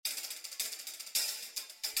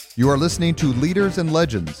You are listening to Leaders and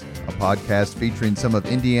Legends, a podcast featuring some of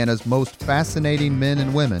Indiana's most fascinating men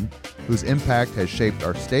and women whose impact has shaped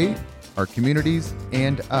our state, our communities,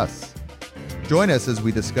 and us. Join us as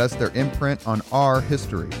we discuss their imprint on our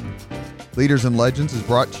history. Leaders and Legends is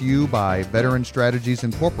brought to you by Veteran Strategies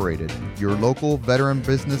Incorporated, your local veteran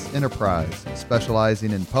business enterprise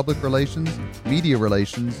specializing in public relations, media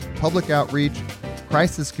relations, public outreach,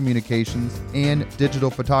 crisis communications, and digital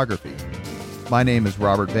photography. My name is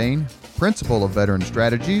Robert Bain, Principal of Veteran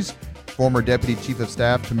Strategies, former Deputy Chief of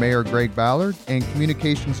Staff to Mayor Greg Ballard, and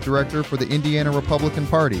Communications Director for the Indiana Republican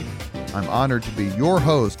Party. I'm honored to be your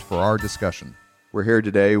host for our discussion. We're here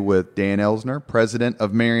today with Dan Elsner, President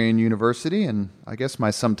of Marian University, and I guess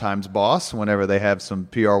my sometimes boss whenever they have some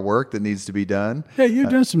PR work that needs to be done. Yeah,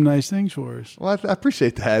 you've done some nice things for us. Well, I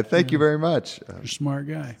appreciate that. Thank you very much. You're a smart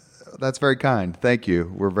guy. That's very kind. Thank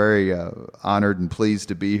you. We're very honored and pleased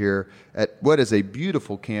to be here at what is a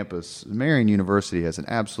beautiful campus. Marian University has an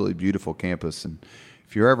absolutely beautiful campus, and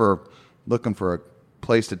if you're ever looking for a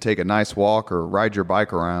place to take a nice walk or ride your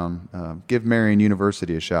bike around, give Marian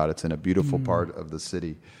University a shot. It's in a beautiful part of the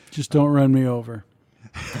city. Just don't run me over.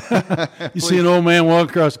 You see an old man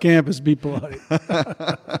walk across campus, be polite.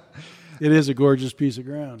 It is a gorgeous piece of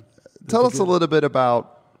ground. Tell us a little bit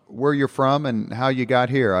about where you're from and how you got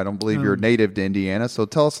here. I don't believe you're native to Indiana, so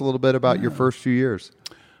tell us a little bit about your first few years.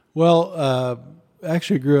 Well, I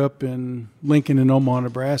actually grew up in Lincoln and Omaha,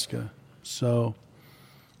 Nebraska.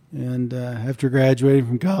 And after graduating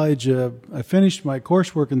from college, I finished my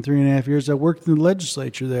coursework in 3.5 years. I worked in the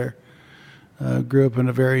legislature there. Grew up in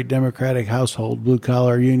a very democratic household,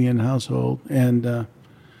 blue-collar union household. And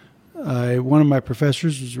one of my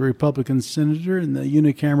professors was a Republican senator in the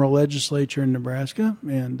unicameral legislature in Nebraska,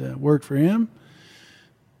 and worked for him.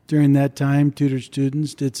 During that time, tutored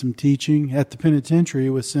students, did some teaching at the penitentiary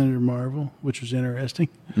with Senator Marvel, which was interesting.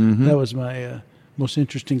 Mm-hmm. That was my most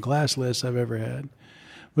interesting class list I've ever had.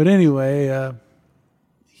 But anyway,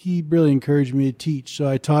 he really encouraged me to teach. So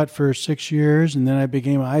I taught for 6 years, and then I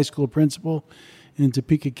became a high school principal in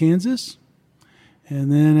Topeka, Kansas.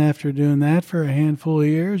 And then after doing that for a handful of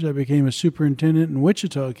years, I became a superintendent in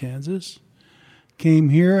Wichita, Kansas. Came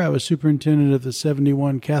here, I was superintendent of the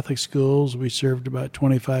 71 Catholic schools. We served about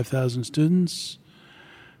 25,000 students.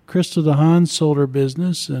 Crystal DeHaan sold her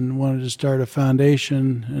business and wanted to start a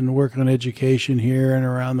foundation and work on education here and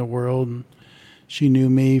around the world. And she knew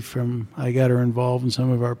me I got her involved in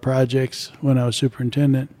some of our projects when I was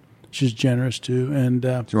superintendent. She's generous too. And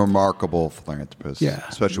she's a remarkable philanthropist, yeah,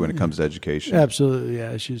 especially when it comes to education. Absolutely,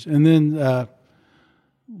 yeah. And then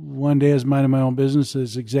one day, as minding my own business,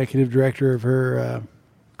 as executive director of her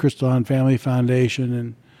Crystal DeHaan Family Foundation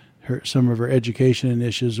and some of her education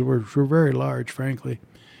initiatives were very large, frankly.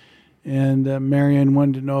 And Marian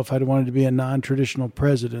wanted to know if I wanted to be a non-traditional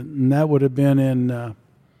president, and that would have been in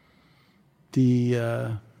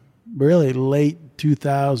the really late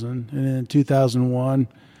 2000, and in 2001,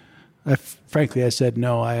 frankly, I said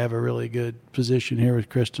no. I have a really good position here with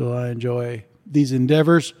Crystal. I enjoy these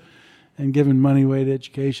endeavors and giving money away to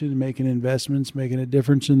education, making investments, making a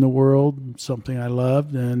difference in the world, something I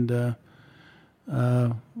loved. And,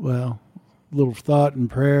 little thought and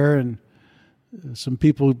prayer and some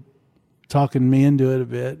people talking me into it a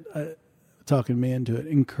bit,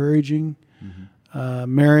 encouraging.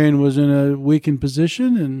 Mm-hmm. Marian was in a weakened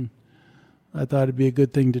position, and I thought it'd be a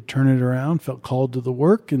good thing to turn it around. Felt called to the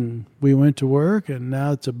work, and we went to work, and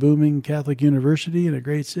now it's a booming Catholic university in a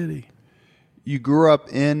great city. You grew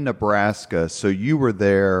up in Nebraska, so you were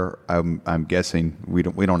there. I'm guessing we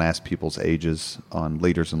don't ask people's ages on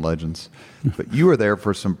Leaders and Legends, but you were there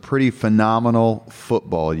for some pretty phenomenal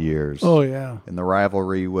football years. Oh yeah, in the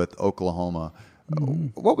rivalry with Oklahoma.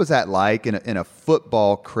 What was that like in a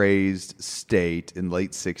football-crazed state in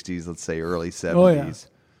late 60s, let's say early 70s?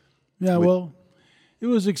 Oh, yeah. Well, it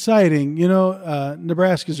was exciting. You know,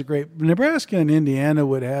 Nebraska and Indiana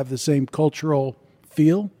would have the same cultural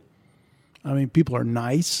feel. I mean, people are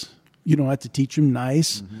nice. You don't have to teach them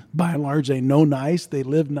nice. Mm-hmm. By and large, they know nice. They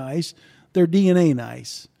live nice. Their DNA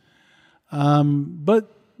nice.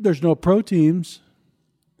 But there's no pro teams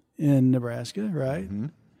in Nebraska, right? Mm-hmm.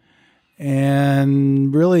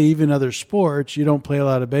 And really, even other sports, you don't play a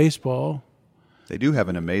lot of baseball. They do have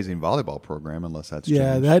an amazing volleyball program, unless that's changed.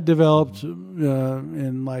 Yeah, that developed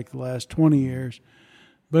in like the last 20 years.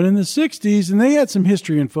 But in the 60s, and they had some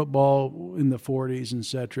history in football in the 40s,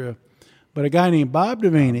 etc. But a guy named Bob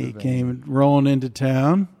Devaney came rolling into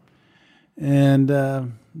town, and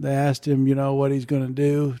they asked him, what he's going to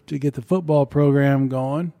do to get the football program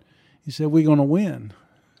going. He said, "We're going to win."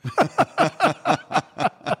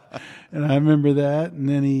 And I remember that. And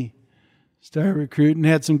then he Started recruiting,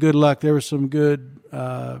 had some good luck. There were some good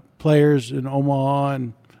players in Omaha,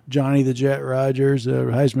 and Johnny the Jet Rogers, a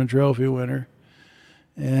Heisman Trophy winner.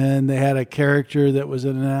 And they had a character that was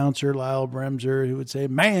an announcer, Lyle Bremser, who would say,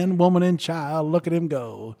 "Man, woman, and child, look at him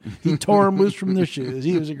go. He tore them loose from their shoes."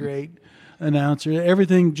 He was a great announcer.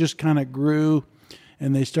 Everything just kind of grew,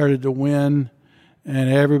 and they started to win, and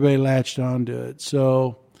everybody latched on to it.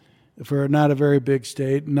 So for not a very big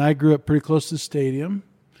state, and I grew up pretty close to the stadium,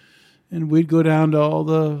 and we'd go down to all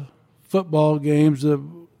the football games.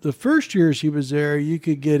 The first years he was there, you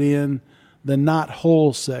could get in the not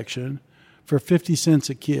whole section for 50 cents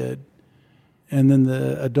a kid, and then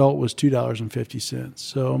the adult was $2.50.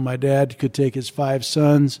 So my dad could take his 5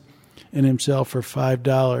 sons and himself for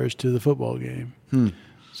 $5 to the football game.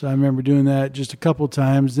 So I remember doing that just a couple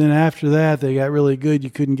times. Then after that, they got really good. You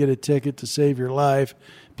couldn't get a ticket to save your life.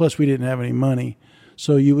 Plus, we didn't have any money.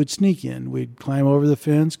 So you would sneak in. We'd climb over the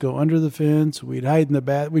fence, go under the fence. We'd hide in the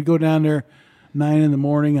bath. We'd go down there 9 in the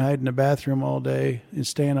morning, hide in the bathroom all day, and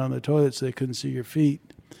stand on the toilet so they couldn't see your feet.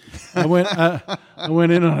 I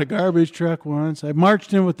went in on a garbage truck once. I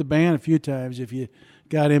marched in with the band a few times. If you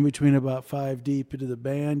got in between about 5 deep into the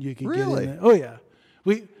band, you could get in there. Oh, yeah.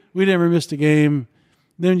 We never missed a game.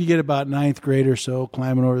 Then you get about 9th grade or so,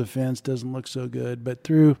 climbing over the fence doesn't look so good. But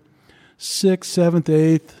through 6th, 7th,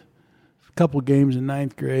 8th, a couple games in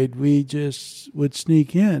 9th grade, we just would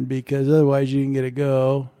sneak in because otherwise you didn't get a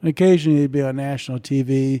go. And occasionally it'd be on national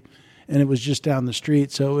TV, and it was just down the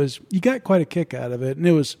street. So you got quite a kick out of it.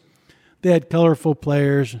 And they had colorful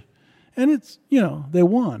players, and they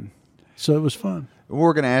won. So it was fun.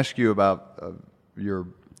 We're going to ask you about your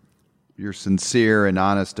sincere and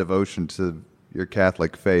honest devotion to your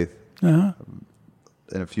Catholic faith in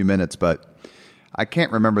a few minutes, but I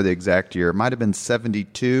can't remember the exact year. It might have been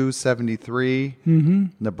 72, 73.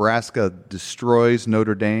 Nebraska destroys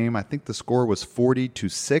Notre Dame. I think the score was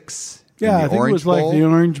 40-6. Yeah, I think it was like the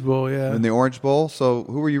Orange Bowl, yeah. In the Orange Bowl. So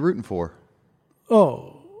who were you rooting for?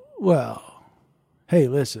 Oh, well, hey,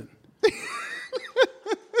 listen.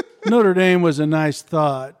 Notre Dame was a nice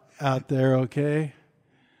thought out there, okay?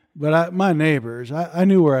 But my neighbors, I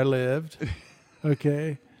knew where I lived,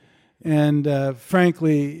 okay? And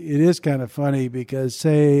frankly, it is kind of funny because,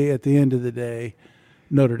 say, at the end of the day,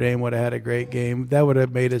 Notre Dame would have had a great game. That would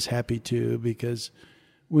have made us happy, too, because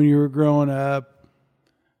when you were growing up,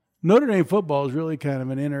 Notre Dame football is really kind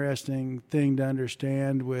of an interesting thing to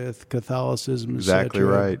understand with Catholicism. Exactly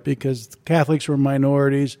right. Because Catholics were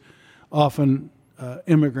minorities, often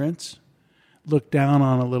immigrants, looked down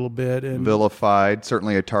on a little bit. And vilified,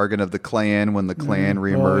 certainly a target of the Klan when the Klan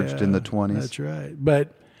reemerged in the 20s. That's right.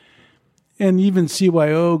 And even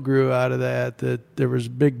CYO grew out of that there was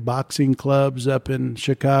big boxing clubs up in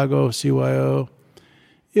Chicago, CYO.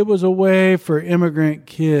 It was a way for immigrant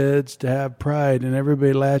kids to have pride, and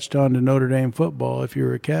everybody latched on to Notre Dame football if you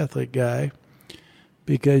were a Catholic guy,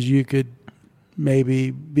 because you could maybe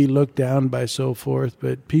be looked down by so forth,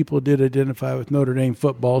 but people did identify with Notre Dame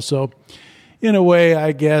football. So in a way,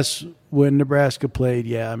 I guess when Nebraska played,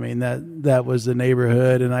 that was the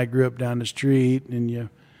neighborhood, and I grew up down the street, and you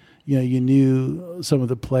knew some of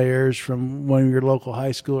the players from one of your local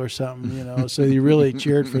high school or something, so you really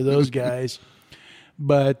cheered for those guys.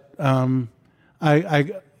 But I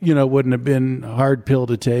wouldn't have been a hard pill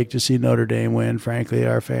to take to see Notre Dame win. Frankly,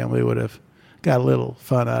 our family would have got a little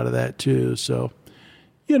fun out of that too. So,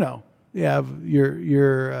 you have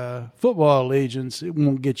your football allegiance. It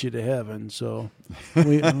won't get you to heaven. So,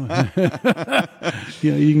 you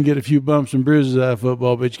can get a few bumps and bruises out of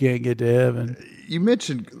football, but you can't get to heaven. You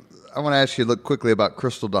mentioned. I want to ask you look quickly about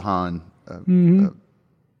Crystal DeHaan.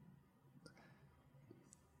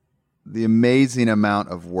 The amazing amount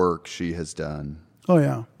of work she has done. Oh,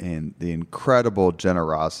 yeah. And the incredible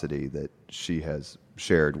generosity that she has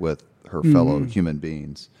shared with her fellow human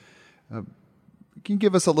beings. Can you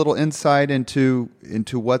give us a little insight into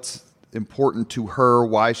what's important to her,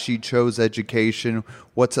 why she chose education,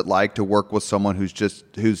 what's it like to work with someone who's just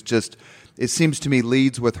it seems to me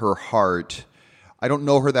leads with her heart. I don't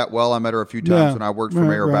know her that well. I met her a few times when I worked for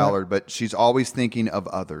Mayor Ballard, but she's always thinking of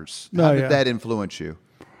others. How did that influence you?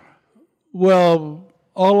 Well,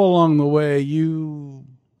 all along the way, you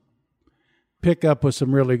pick up with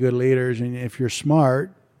some really good leaders, and if you're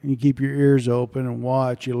smart and you keep your ears open and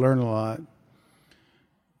watch, you learn a lot.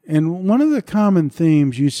 And one of the common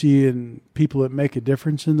themes you see in people that make a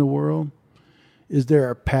difference in the world is they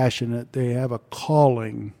are passionate. They have a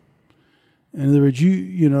calling. In other words,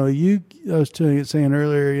 I was saying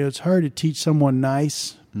earlier, it's hard to teach someone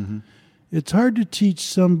nice. Mm-hmm. It's hard to teach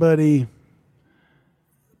somebody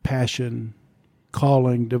passion,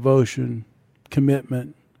 calling, devotion,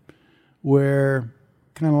 commitment, where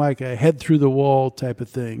kind of like a head through the wall type of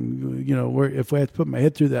thing. You know, where if I have to put my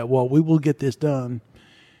head through that wall, we will get this done.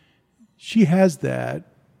 She has that,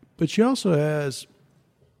 but she also has.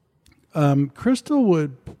 Crystal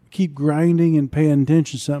would keep grinding and paying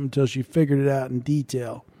attention to something until she figured it out in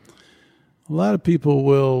detail. A lot of people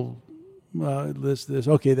will list this.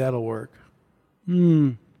 Okay, that'll work.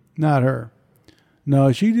 Not her.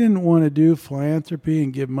 No, she didn't want to do philanthropy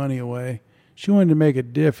and give money away. She wanted to make a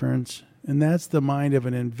difference, and that's the mind of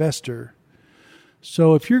an investor.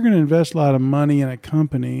 So if you're going to invest a lot of money in a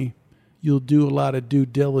company, you'll do a lot of due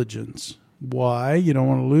diligence. Why? You don't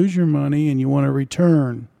want to lose your money, and you want a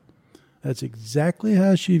return. That's exactly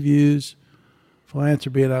how she views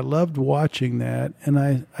philanthropy, and I loved watching that. And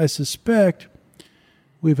I suspect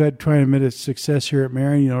we've had trying to admit a success here at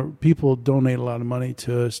Marion. You know, people donate a lot of money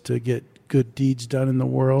to us to get good deeds done in the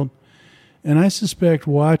world. And I suspect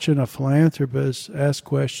watching a philanthropist ask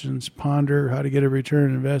questions, ponder how to get a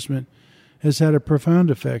return on investment has had a profound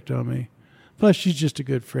effect on me. Plus, she's just a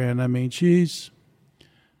good friend. I mean,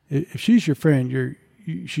 if she's your friend,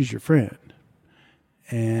 she's your friend.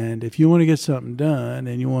 And if you want to get something done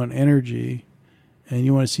and you want energy and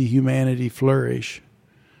you want to see humanity flourish,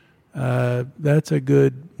 that's a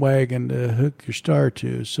good wagon to hook your star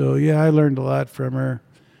to. So, yeah, I learned a lot from her,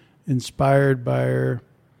 inspired by her,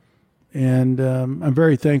 and I'm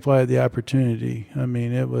very thankful I had the opportunity. I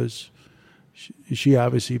mean, she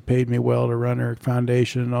obviously paid me well to run her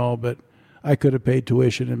foundation and all, but I could have paid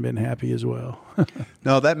tuition and been happy as well.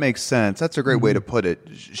 No, that makes sense. That's a great way to put it.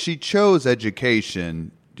 She chose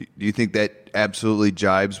education. Do you think that absolutely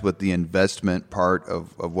jibes with the investment part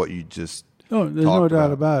of what you just there's no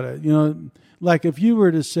doubt about it. You know, like if you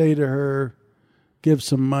were to say to her, give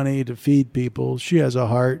some money to feed people, she has a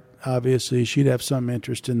heart. Obviously, she'd have some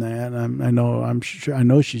interest in that. I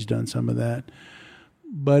know she's done some of that.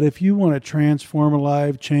 But if you want to transform a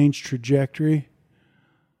life, change trajectory,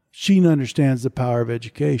 she understands the power of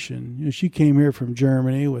education. You know, she came here from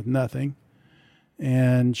Germany with nothing,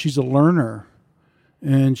 and she's a learner.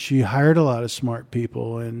 And she hired a lot of smart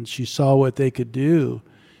people, and she saw what they could do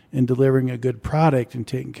in delivering a good product and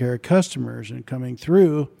taking care of customers and coming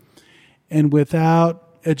through. And without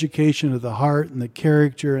education of the heart and the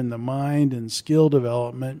character and the mind and skill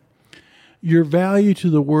development, your value to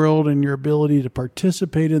the world and your ability to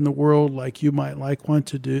participate in the world like you might want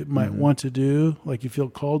to do, like you feel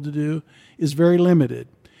called to do, is very limited.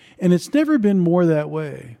 And it's never been more that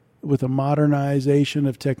way with the modernization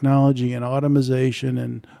of technology and automation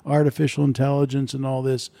and artificial intelligence and all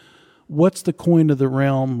this. What's the coin of the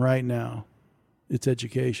realm right now? It's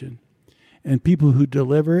education. And people who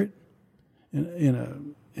deliver it in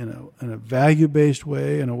a value-based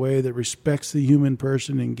way, in a way that respects the human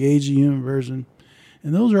person, engages the human person.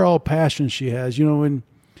 And those are all passions she has. You know,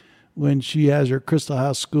 when she has her Crystal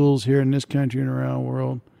House schools here in this country and around the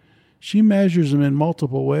world, she measures them in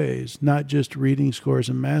multiple ways, not just reading scores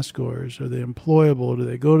and math scores. Are they employable? Do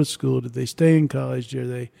they go to school? Do they stay in college? Do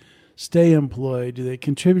they stay employed? Do they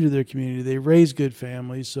contribute to their community? Do they raise good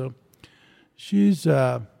families? So she's,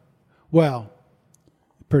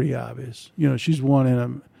 pretty obvious. You know, she's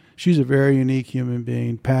a very unique human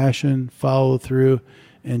being, passion, follow through,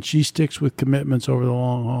 and she sticks with commitments over the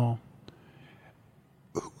long haul.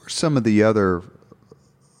 Who are some of the other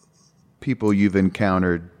people you've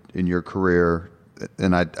encountered in your career?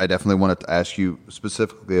 And I definitely wanted to ask you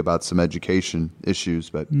specifically about some education issues,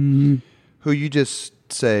 but who you just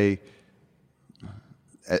say,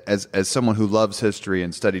 as someone who loves history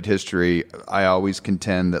and studied history, I always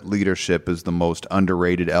contend that leadership is the most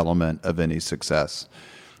underrated element of any success.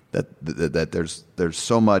 That there's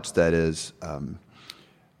so much that is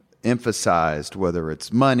emphasized, whether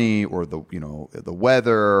it's money or the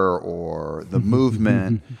weather or the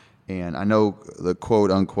movement. And I know the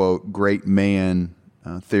quote unquote great man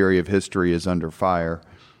theory of history is under fire.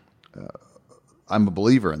 I'm a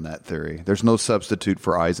believer in that theory. There's no substitute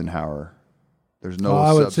for Eisenhower. There's no.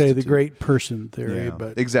 I would say the great person theory,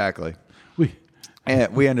 but exactly.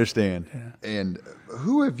 We understand. Yeah. And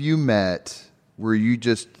who have you met who you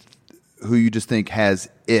just think has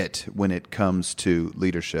it when it comes to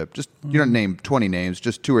leadership? Just you don't name 20 names,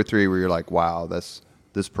 just 2 or 3 where you're like, wow, this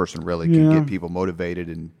person really can get people motivated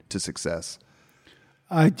and to success.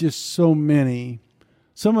 So many.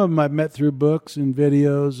 Some of them I've met through books and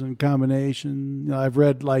videos and combination. You know, I've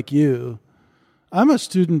read like you. I'm a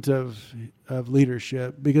student of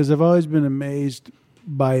leadership because I've always been amazed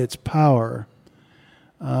by its power.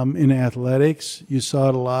 In athletics, you saw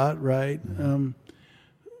it a lot, right?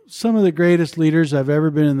 Some of the greatest leaders I've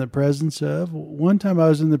ever been in the presence of. One time I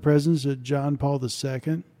was in the presence of John Paul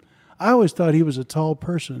II. I always thought he was a tall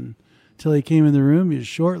person. till he came in the room. He was a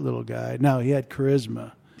short little guy. Now, he had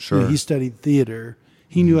charisma. Sure. He studied theater.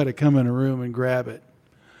 He knew how to come in a room and grab it.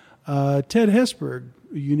 Ted Hesburgh,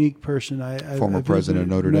 a unique person. Former president of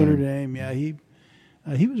Notre Dame. Notre Dame, yeah. He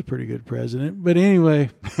was a pretty good president. But anyway,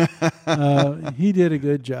 he did a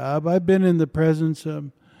good job. I've been in the presence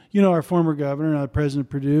of, our former governor, now President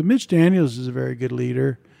Perdue. Mitch Daniels is a very good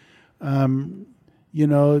leader. A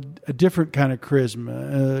different kind of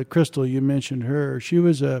charisma. Crystal, you mentioned her. She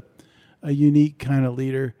was a unique kind of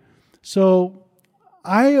leader. So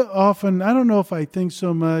I don't know if I think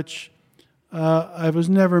so much. I was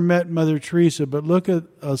never met Mother Teresa, but look at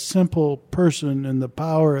a simple person and the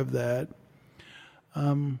power of that.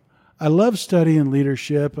 I love studying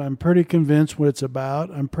leadership. I'm pretty convinced what it's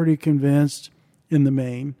about. I'm pretty convinced in the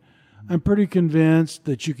main. I'm pretty convinced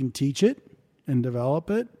that you can teach it and develop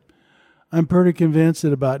it. I'm pretty convinced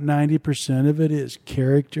that about 90% of it is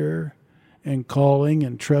character and calling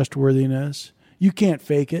and trustworthiness. You can't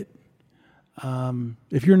fake it.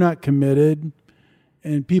 If you're not committed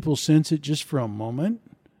and people sense it just for a moment,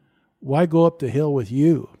 why go up the hill with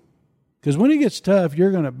you? Because when it gets tough,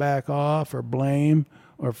 you're going to back off or blame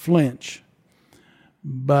or flinch.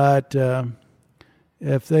 But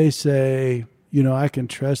if they say, I can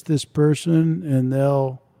trust this person and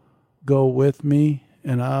they'll go with me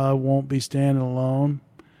and I won't be standing alone.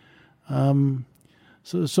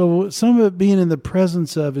 So some of it being in the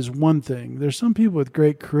presence of is one thing. There's some people with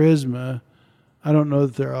great charisma. I don't know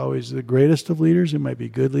that they're always the greatest of leaders. They might be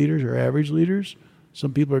good leaders or average leaders.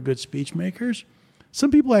 Some people are good speech makers. Some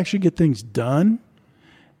people actually get things done,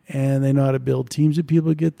 and they know how to build teams of people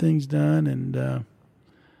to get things done. And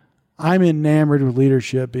I'm enamored with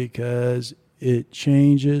leadership because it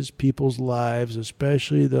changes people's lives,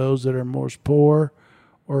 especially those that are most poor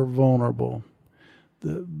or vulnerable.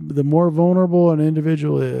 The more vulnerable an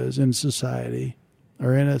individual is in society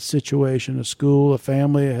or in a situation, a school, a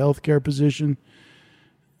family, a healthcare position,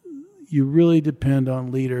 you really depend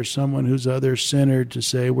on leaders, someone who's other-centered to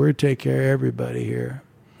say, we're going to take care of everybody here,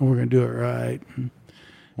 and we're going to do it right.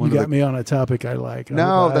 You got me on a topic I like.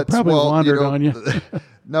 I probably wandered on you.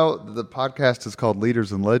 No, the podcast is called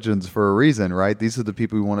Leaders and Legends for a reason, right? These are the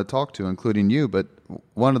people we want to talk to, including you. But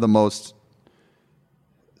one of the most,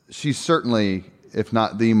 she's certainly, if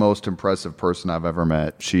not the most impressive person I've ever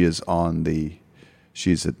met. She's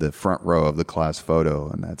at the front row of the class photo,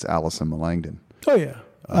 and that's Allison Melangton. Oh, yeah.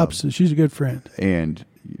 Absolutely. She's a good friend. And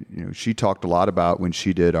she talked a lot about, when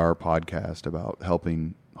she did our podcast, about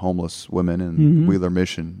helping homeless women and Wheeler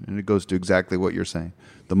Mission. And it goes to exactly what you're saying.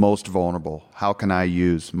 The most vulnerable. How can I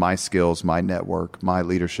use my skills, my network, my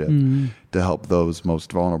leadership to help those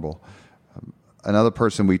most vulnerable? Another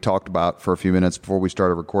person we talked about for a few minutes before we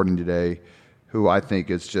started recording today, who I think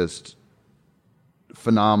is just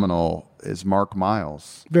phenomenal, is Mark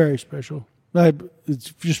Miles. Very special.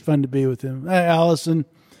 It's just fun to be with him. Allison,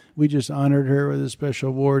 we just honored her with a special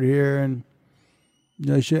award here, and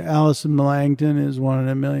Allison Melangton is one in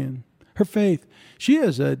a million. Her faith, she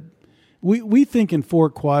has we think in 4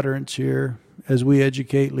 quadrants here as we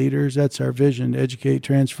educate leaders. That's our vision: to educate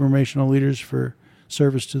transformational leaders for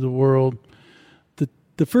service to the world.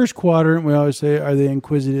 The first quadrant, we always say, are they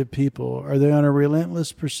inquisitive people? Are they on a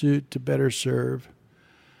relentless pursuit to better serve?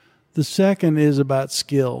 The second is about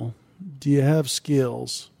skill. Do you have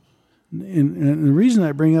skills? And the reason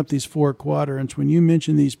I bring up these 4 quadrants, when you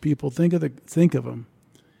mention these people, think of them.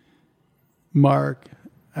 Mark,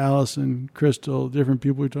 Allison, Crystal, different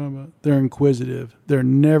people we're talking about. They're inquisitive. They're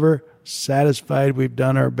never satisfied. We've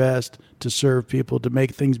done our best to serve people, to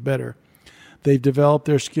make things better. They've developed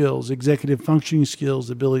their skills, executive functioning skills,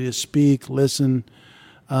 the ability to speak, listen.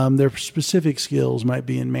 Their specific skills might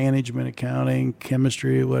be in management, accounting,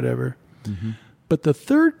 chemistry, whatever. Mm-hmm. But the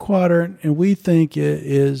third quadrant, and we think it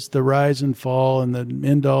is the rise and fall and the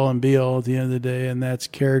end-all and be-all at the end of the day, and that's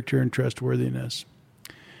character and trustworthiness.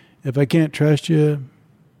 If I can't trust you,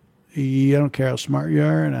 I don't care how smart you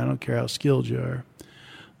are, and I don't care how skilled you are.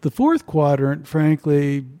 The fourth quadrant,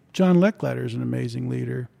 frankly, John Lecklatter is an amazing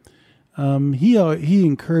leader. He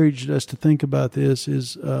encouraged us to think about this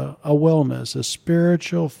as a wellness, a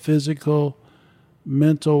spiritual, physical,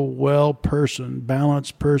 mental,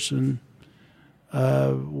 balanced person,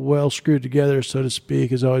 well screwed together, so to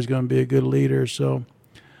speak, is always going to be a good leader. So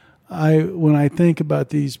when I think about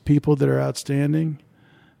these people that are outstanding,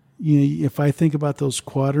 if I think about those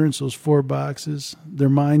quadrants, those 4 boxes, their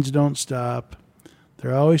minds don't stop.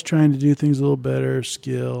 They're always trying to do things a little better,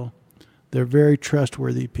 skill. They're very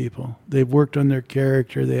trustworthy people. They've worked on their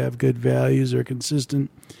character. They have good values. They're consistent.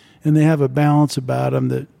 And they have a balance about them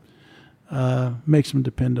that makes them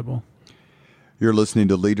dependable. You're listening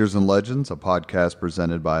to Leaders and Legends, a podcast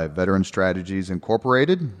presented by Veteran Strategies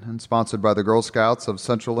Incorporated and sponsored by the Girl Scouts of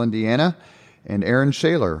Central Indiana and Aaron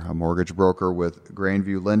Shaler, a mortgage broker with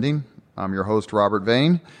Grandview Lending. I'm your host, Robert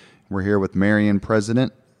Vane. We're here with Marion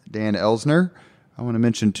President Dan Elsner. I want to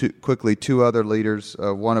mention quickly two other leaders,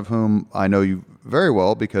 one of whom I know you very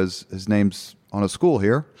well because his name's on a school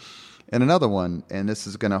here, and another one, and this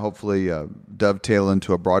is going to hopefully dovetail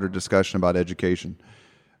into a broader discussion about education.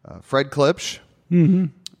 Fred Klipsch,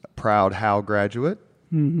 proud Howe graduate,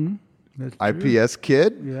 IPS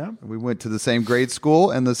kid. Yeah. We went to the same grade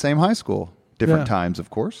school and the same high school, different times, of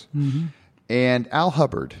course. And Al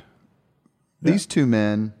Hubbard. These two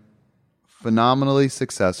men, phenomenally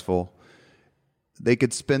successful. They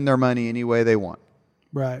could spend their money any way they want.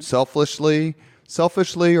 Right. Selfishly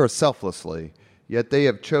or selflessly. Yet they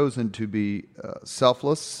have chosen to be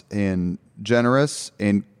selfless and generous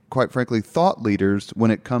and, quite frankly, thought leaders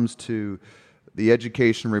when it comes to the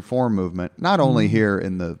education reform movement, not only here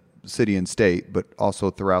in the city and state, but also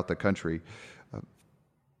throughout the country.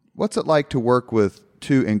 What's it like to work with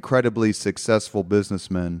two incredibly successful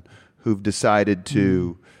businessmen who've decided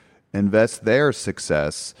to invest their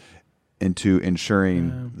success into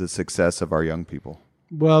ensuring the success of our young people?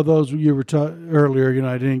 Well, those you were talking earlier,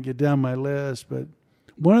 I didn't get down my list, but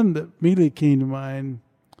one that immediately came to mind,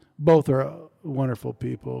 both are wonderful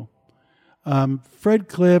people. Fred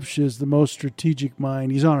Klipsch is the most strategic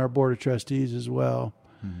mind. He's on our board of trustees as well.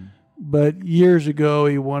 But years ago,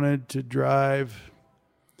 he wanted to drive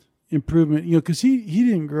improvement, because he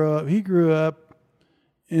didn't grow up. He grew up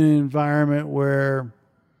in an environment where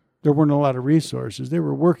there weren't a lot of resources. They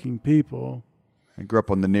were working people. I grew up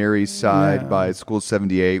on the Near East Side by School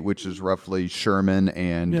 78, which is roughly Sherman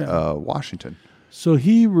and Washington. So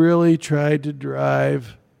he really tried to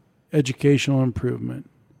drive educational improvement.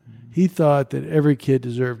 He thought that every kid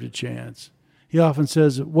deserved a chance. He often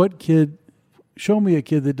says, show me a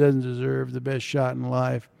kid that doesn't deserve the best shot in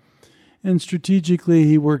life. And strategically,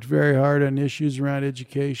 he worked very hard on issues around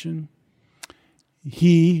education.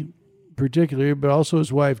 He, particularly, but also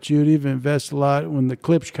his wife, Judy, have invested a lot in the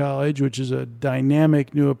Klipsch College, which is a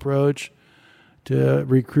dynamic new approach to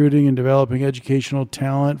recruiting and developing educational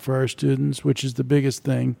talent for our students, which is the biggest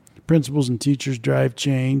thing. Principals and teachers drive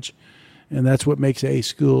change. And that's what makes A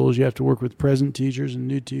schools. You have to work with present teachers and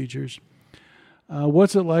new teachers.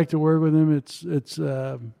 What's it like to work with him? It's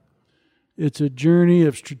a journey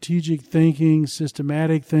of strategic thinking,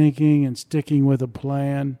 systematic thinking, and sticking with a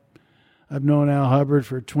plan. I've known Al Hubbard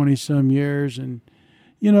for 20-some years, and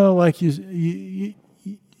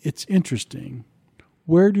it's interesting.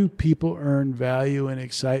 Where do people earn value and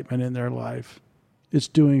excitement in their life? It's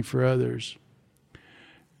doing for others.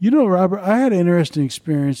 Robert, I had an interesting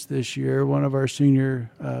experience this year. One of our senior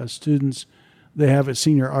students, they have a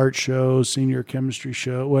senior art show, senior chemistry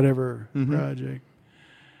show, whatever project.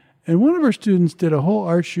 And one of our students did a whole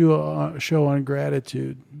art show on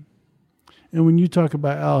gratitude. And when you talk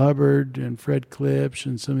about Al Hubbard and Fred Klipsch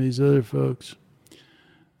and some of these other folks,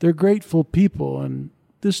 they're grateful people. And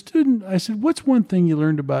the student, I said, what's one thing you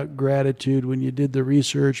learned about gratitude when you did the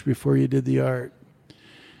research before you did the art?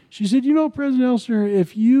 She said, President Elsner,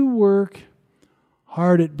 if you work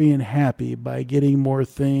hard at being happy by getting more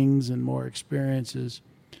things and more experiences,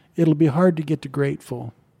 it'll be hard to get to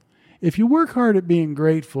grateful. If you work hard at being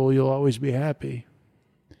grateful, you'll always be happy.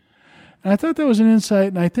 And I thought that was an insight,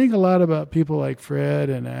 and I think a lot about people like Fred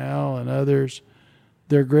and Al and others.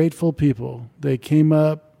 They're grateful people. They came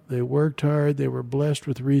up, they worked hard, they were blessed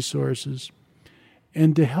with resources.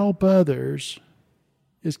 And to help others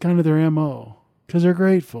is kind of their MO. Because they're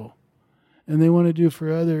grateful and they want to do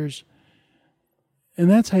for others.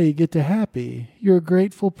 And that's how you get to happy. You're a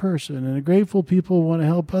grateful person, and grateful people want to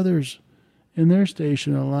help others in their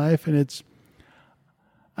station in life. And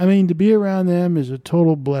to be around them is a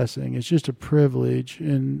total blessing. It's just a privilege.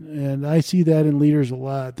 And I see that in leaders a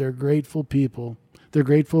lot. They're grateful people. They're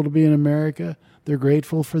grateful to be in America. They're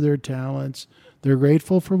grateful for their talents. They're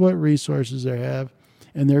grateful for what resources they have.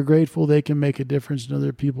 And they're grateful they can make a difference in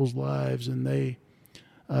other people's lives, and they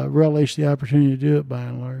relish the opportunity to do it by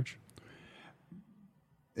and large.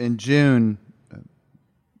 In June,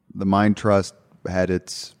 the Mind Trust had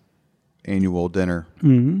its annual dinner.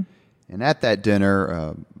 And at that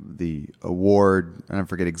dinner, the award, I don't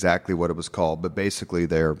forget exactly what it was called, but basically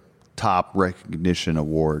their top recognition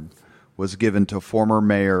award was given to former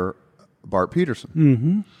Mayor Bart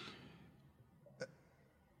Peterson.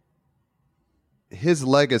 His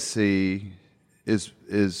legacy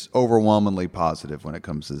is overwhelmingly positive when it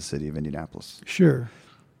comes to the city of Indianapolis. Sure.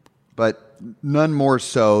 But none more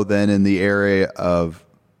so than in the area of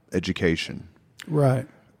education. Right.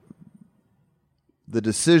 the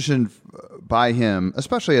decision by him,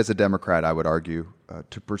 especially as a Democrat, I would argue,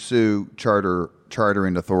 to pursue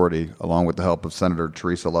chartering authority, along with the help of Senator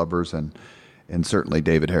Teresa Lubbers and certainly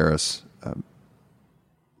David Harris.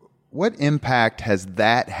 What impact has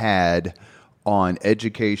that had on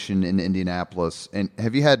education in Indianapolis? And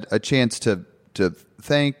have you had a chance to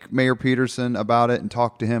thank Mayor Peterson about it and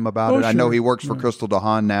talk to him about it? Sure. I know he works for Crystal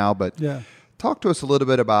DeHaan now, but talk to us a little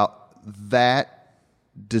bit about that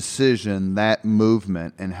decision, that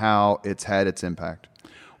movement, and how it's had its impact.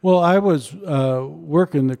 Well, I was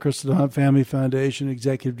working the Crystal DeHaan Family Foundation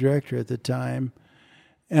executive director at the time,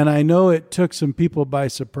 and I know it took some people by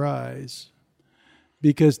surprise,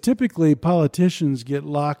 because typically politicians get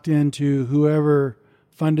locked into whoever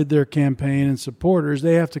funded their campaign and supporters.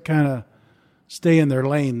 They have to kind of stay in their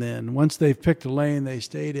lane then. Once they've picked a lane, they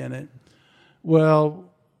stayed in it. Well,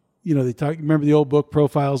 you know, remember the old book,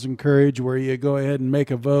 Profiles in Courage, where you go ahead and make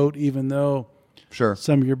a vote even though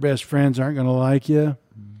some of your best friends aren't going to like you.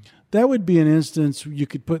 That would be an instance you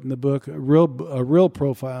could put in the book, a real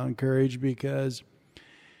profile in courage, because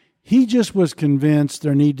he just was convinced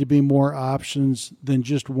there need to be more options than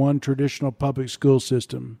just one traditional public school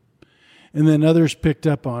system. And then others picked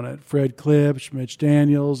up on it. Fred Klipsch, Mitch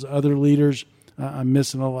Daniels, other leaders. I'm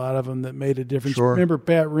missing a lot of them that made a difference. Sure. Remember,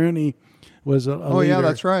 Pat Rooney was a leader. Yeah,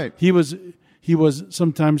 that's right. He was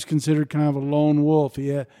sometimes considered kind of a lone wolf.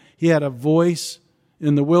 He had a voice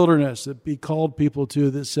in the wilderness that he called people to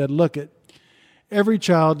that said, look, every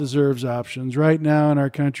child deserves options. Right now in our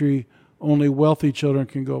country, only wealthy children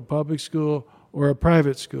can go public school or a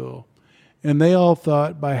private school. And they all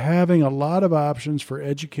thought by having a lot of options for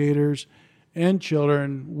educators and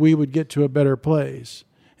children, we would get to a better place.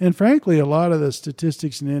 And frankly, a lot of the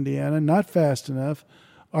statistics in Indiana, not fast enough,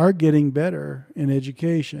 are getting better in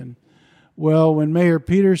education. Well, when Mayor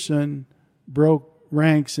Peterson broke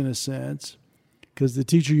ranks in a sense, because the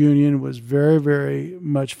teacher union was very, very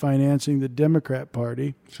much financing the Democrat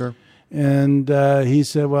Party. Sure. And he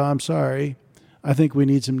said, well, I'm sorry. I think we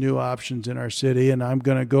need some new options in our city, and I'm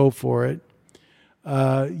going to go for it.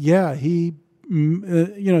 He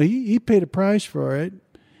paid a price for it.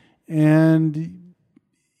 And,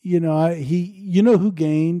 you know who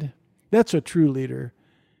gained? That's a true leader.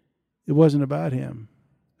 It wasn't about him.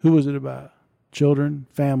 Who was it about? Children,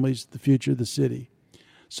 families, the future of the city.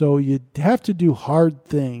 So you have to do hard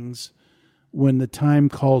things when the time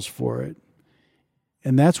calls for it.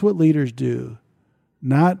 And that's what leaders do,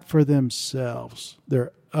 not for themselves.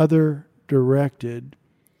 They're other directed.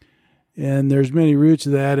 And there's many roots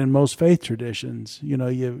of that in most faith traditions. You know,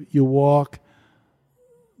 you walk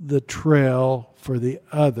the trail for the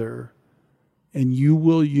other, and you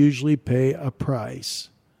will usually pay a price.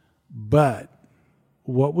 But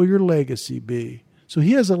what will your legacy be? So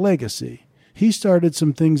he has a legacy. He started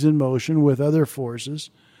some things in motion with other forces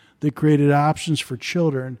that created options for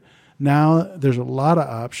children. Now there's a lot of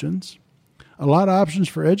options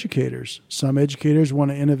for educators. Some educators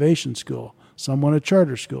want an innovation school. Some want a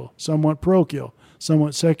charter school. Some want parochial. Some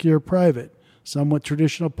want secular private. Some want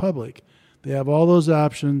traditional public. They have all those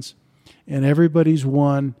options, and everybody's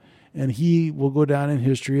won. And he will go down in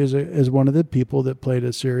history as one of the people that played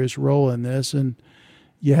a serious role in this, and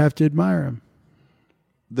you have to admire him.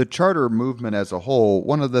 The charter movement as a whole,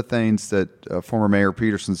 one of the things that former Mayor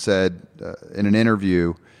Peterson said in an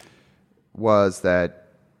interview was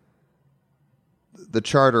that the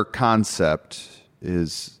charter concept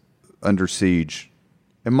is under siege.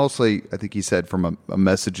 And mostly, I think he said from a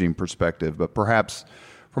messaging perspective, but perhaps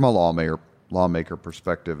from a lawmaker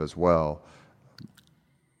perspective as well.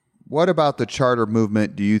 What about the charter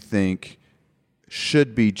movement do you think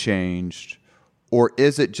should be changed, or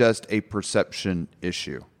is it just a perception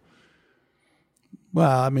issue?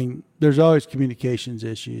 Well, I mean, there's always communications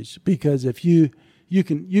issues, because if you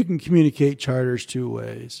can communicate charters two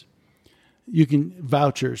ways. You can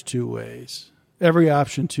vouchers two ways. Every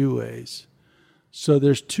option two ways. So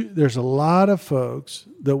there's a lot of folks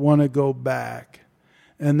that want to go back,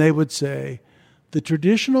 and they would say the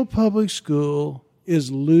traditional public school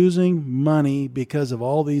is losing money because of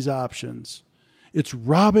all these options. It's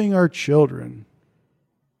robbing our children.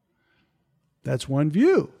 That's one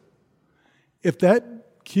view. If that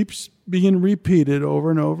keeps being repeated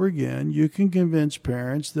over and over again, you can convince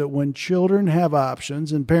parents that when children have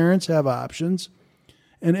options and parents have options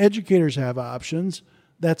and educators have options,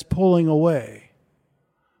 that's pulling away.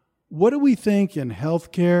 What do we think in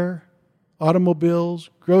healthcare,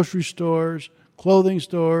 automobiles, grocery stores, clothing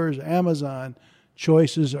stores, Amazon?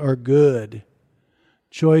 Choices are good.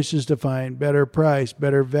 Choices to find better price,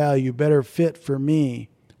 better value, better fit for me.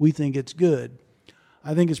 We think it's good.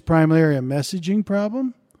 I think it's primarily a messaging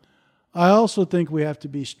problem. I also think we have to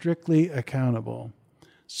be strictly accountable.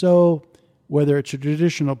 So whether it's a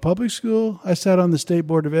traditional public school, I sat on the State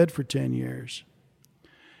Board of Ed for 10 years.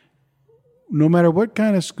 No matter what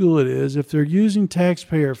kind of school it is, if they're using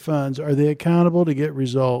taxpayer funds, are they accountable to get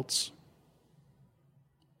results?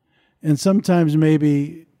 And sometimes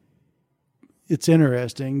maybe it's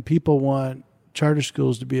interesting. People want charter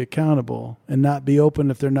schools to be accountable and not be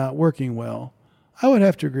open if they're not working well. I would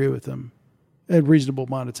have to agree with them a reasonable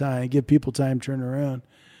amount of time, give people time to turn around.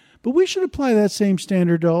 But we should apply that same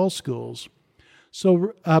standard to all schools.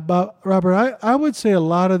 So, Robert, I would say a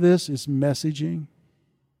lot of this is messaging.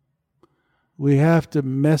 We have to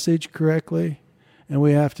message correctly, and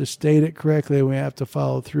we have to state it correctly, and we have to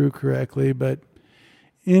follow through correctly. But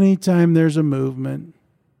anytime there's a movement,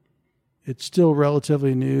 it's still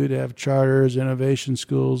relatively new to have charters, innovation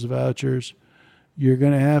schools, vouchers. You're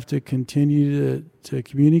going to have to continue to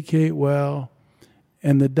communicate well.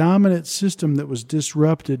 And the dominant system that was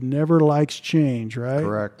disrupted never likes change, right?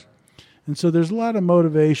 Correct. And so there's a lot of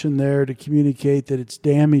motivation there to communicate that it's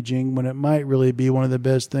damaging when it might really be one of the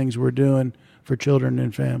best things we're doing for children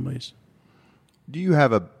and families. Do you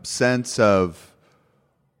have a sense of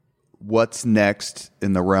what's next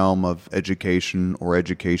in the realm of education or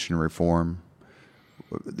education reform?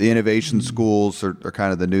 The innovation schools are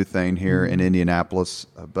kind of the new thing here in Indianapolis,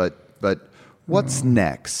 but what's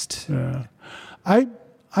next?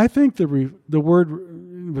 I think the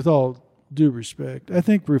word, with all due respect, I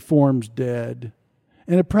think reform's dead,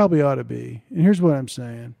 and it probably ought to be. And here's what I'm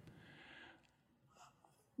saying.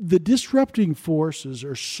 The disrupting forces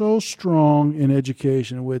are so strong in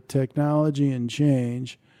education with technology and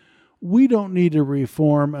change, we don't need to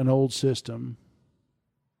reform an old system.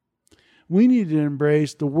 We need to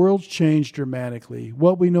embrace the world's changed dramatically.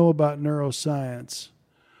 What we know about neuroscience,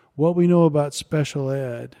 what we know about special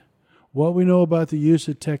ed, what we know about the use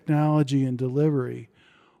of technology and delivery,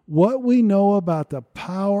 what we know about the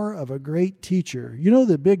power of a great teacher. You know,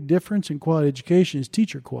 the big difference in quality education is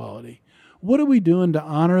teacher quality. What are we doing to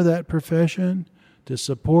honor that profession, to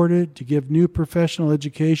support it, to give new professional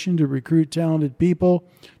education, to recruit talented people,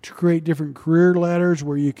 to create different career ladders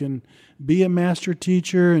where you can be a master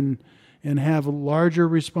teacher and have a larger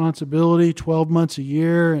responsibility 12 months a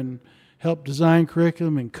year and help design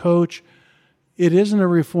curriculum and coach? It isn't a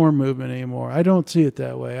reform movement anymore. I don't see it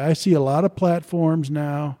that way. I see a lot of platforms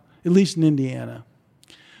now, at least in Indiana,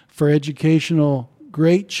 for educational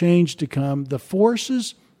great change to come. The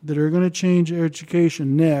forces that are going to change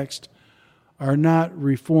education next are not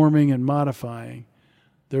reforming and modifying.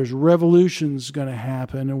 There's revolutions going to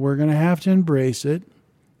happen, and we're going to have to embrace it.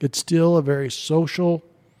 It's still a very social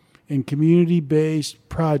and community-based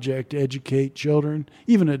project to educate children,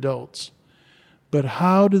 even adults. But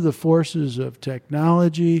how do the forces of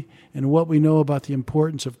technology and what we know about the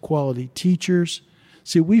importance of quality teachers?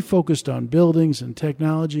 See, we focused on buildings and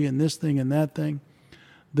technology and this thing and that thing.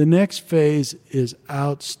 The next phase is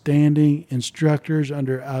outstanding instructors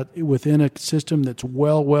within a system that's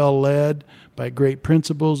well led by great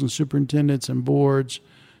principals and superintendents and boards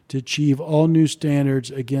to achieve all new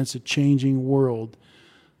standards against a changing world.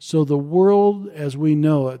 So the world as we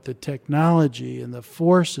know it, the technology and the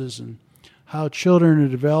forces and how children are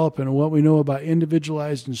developing and what we know about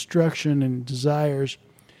individualized instruction and desires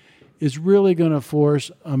is really going to force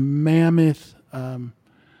a mammoth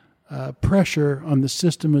pressure on the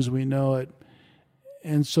system as we know it.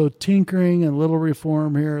 And so tinkering and a little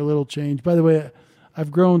reform here, a little change. By the way,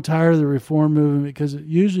 I've grown tired of the reform movement because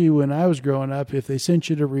usually when I was growing up, if they sent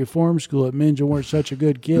you to reform school, it meant you weren't such a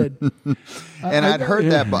good kid. And I'd heard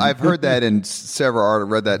that, but I've heard that in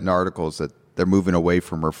read that in articles that they're moving away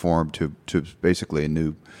from reform to basically a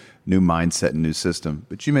new mindset and new system.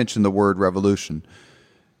 But you mentioned the word revolution.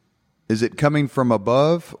 Is it coming from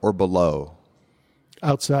above or below?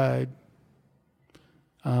 Outside.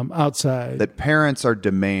 That parents are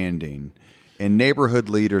demanding, and neighborhood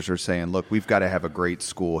leaders are saying, look, we've got to have a great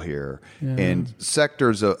school here. Yeah. And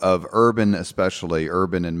sectors of urban, especially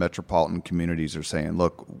urban and metropolitan communities, are saying,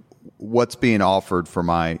 look, what's being offered for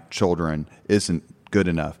my children isn't good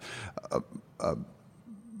enough.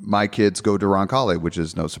 My kids go to Roncalli, which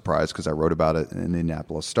is no surprise because I wrote about it in the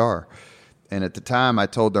Indianapolis Star. And at the time, I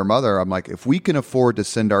told their mother, I'm like, if we can afford to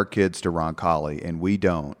send our kids to Roncalli, and we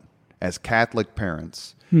don't, as Catholic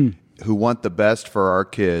parents who want the best for our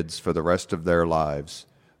kids for the rest of their lives,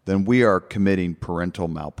 then we are committing parental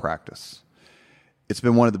malpractice. It's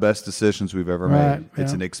been one of the best decisions we've ever made. Yeah.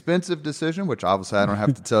 It's an expensive decision, which obviously I don't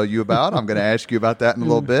have to tell you about. I'm going to ask you about that in a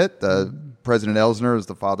little bit. President Elsner is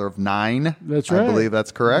the father of 9. That's right. I believe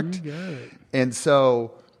that's correct. You got it. And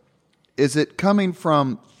so is it coming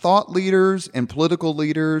from thought leaders and political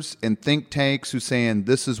leaders and think tanks who saying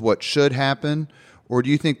this is what should happen? Or do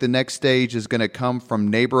you think the next stage is going to come from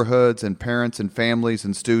neighborhoods and parents and families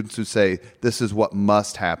and students who say, this is what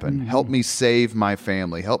must happen? Mm-hmm. Help me save my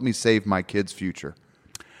family. Help me save my kids' future.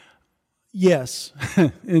 Yes.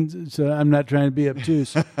 And so I'm not trying to be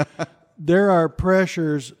obtuse. There are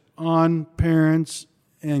pressures on parents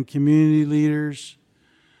and community leaders.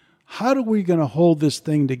 How are we going to hold this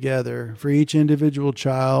thing together for each individual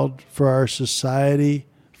child, for our society,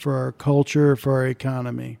 for our culture, for our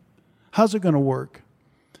economy? How's it going to work?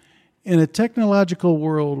 In a technological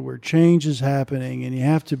world where change is happening and you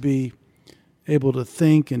have to be able to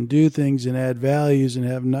think and do things and add values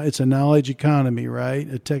and it's a knowledge economy, right?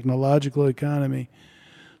 A technological economy.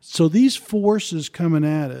 So these forces coming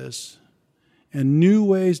at us and new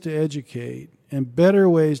ways to educate and better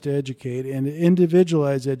ways to educate and to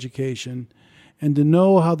individualize education and to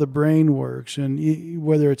know how the brain works, and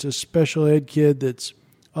whether it's a special ed kid that's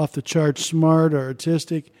off the charts smart or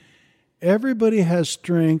autistic, everybody has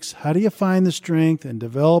strengths. How do you find the strength and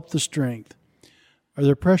develop the strength? Are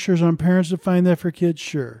there pressures on parents to find that for kids?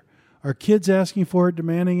 Sure. Are kids asking for it,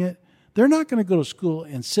 demanding it? They're not going to go to school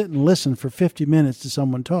and sit and listen for 50 minutes to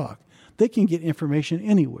someone talk. They can get information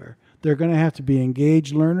anywhere. They're going to have to be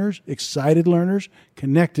engaged learners, excited learners,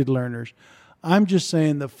 connected learners. I'm just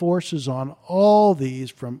saying the forces on all these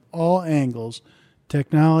from all angles,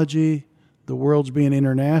 technology, the world's being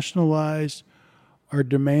internationalized, are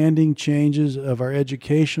demanding changes of our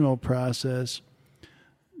educational process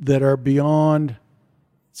that are beyond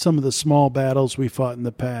some of the small battles we fought in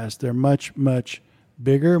the past. They're much, much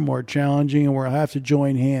bigger, more challenging, and we'll have to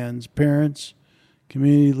join hands, parents,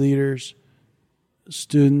 community leaders,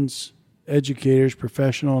 students, educators,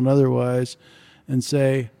 professional and otherwise, and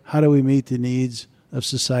say, how do we meet the needs of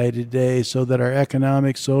society today so that our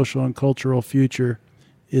economic, social, and cultural future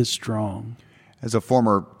is strong? As a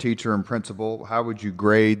former teacher and principal, how would you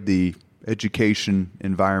grade the education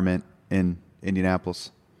environment in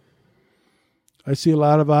Indianapolis? I see a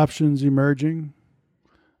lot of options emerging.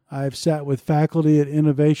 I've sat with faculty at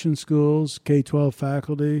innovation schools, K-12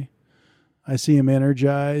 faculty. I see them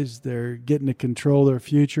energized. They're getting to control their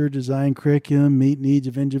future, design curriculum, meet needs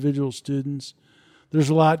of individual students. There's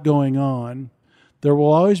a lot going on. There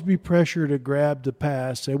will always be pressure to grab the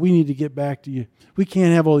past, say, we need to get back to you. We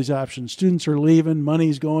can't have all these options. Students are leaving,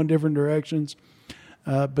 money's going different directions,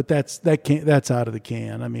 but that's out of the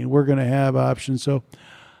can. I mean, we're going to have options. So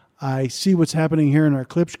I see what's happening here in our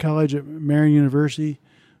Klipsch College at Marian University.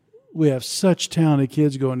 We have such talented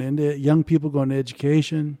kids going into it, young people going to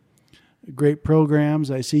education, great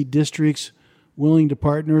programs. I see districts willing to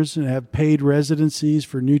partner and have paid residencies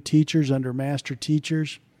for new teachers under master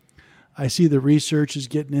teachers. I see the research is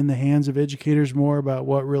getting in the hands of educators more about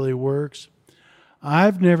what really works.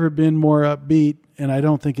 I've never been more upbeat, and I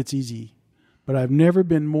don't think it's easy, but I've never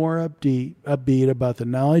been more upbeat about the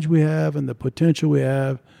knowledge we have and the potential we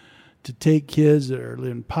have to take kids that are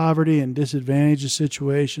in poverty and disadvantaged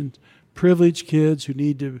situations, privileged kids who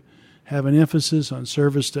need to have an emphasis on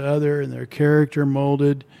service to other and their character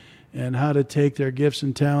molded and how to take their gifts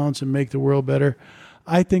and talents and make the world better.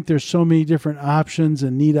 I think there's so many different options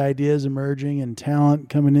and neat ideas emerging and talent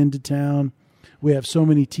coming into town. We have so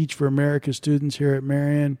many Teach for America students here at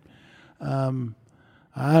Marian. I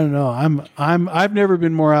don't know. I've never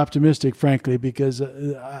been more optimistic, frankly, because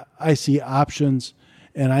I see options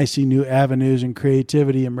and I see new avenues and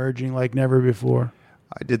creativity emerging like never before.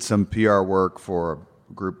 I did some PR work for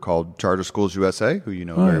a group called Charter Schools USA, who you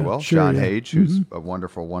know very well, sure, John Hage, who's a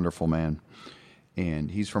wonderful, wonderful man.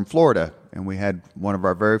 And he's from Florida, and we had one of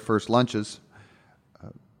our very first lunches.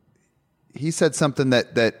 He said something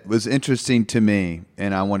that was interesting to me,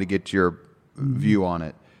 and I want to get your view on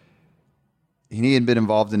it. He had been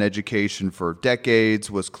involved in education for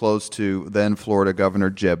decades, was close to then Florida Governor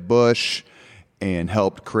Jeb Bush, and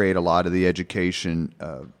helped create a lot of the education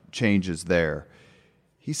changes there.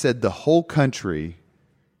 He said the whole country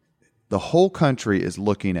is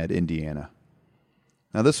looking at Indiana.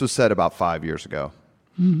 Now, this was said about 5 years ago,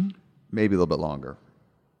 maybe a little bit longer.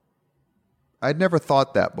 I'd never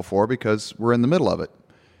thought that before because we're in the middle of it.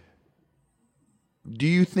 Do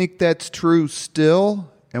you think that's true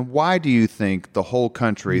still? And why do you think the whole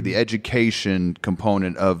country, the education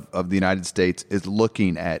component of the United States, is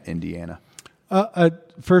looking at Indiana?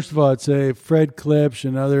 First of all, I'd say Fred Klipsch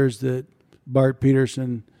and others, that Bart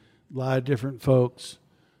Peterson, a lot of different folks,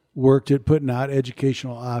 worked at putting out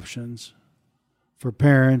educational options for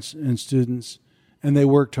parents and students, and they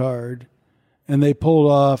worked hard, and they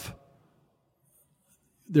pulled off.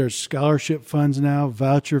 There's scholarship funds now,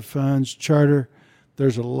 voucher funds, charter.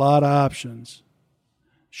 There's a lot of options.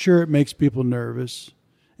 Sure, it makes people nervous,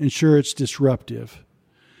 and sure, it's disruptive.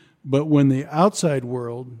 But when the outside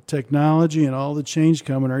world, technology and all the change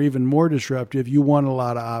coming are even more disruptive, you want a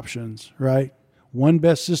lot of options, right? One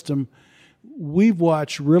best system. We've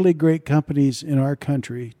watched really great companies in our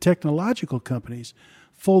country, technological companies,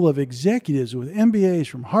 full of executives with MBAs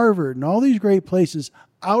from Harvard and all these great places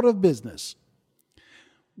out of business.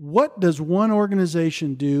 What does one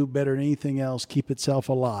organization do better than anything else? Keep itself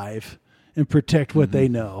alive and protect what they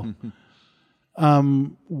know.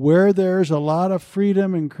 Where there's a lot of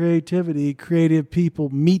freedom and creativity, creative people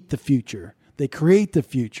meet the future. They create the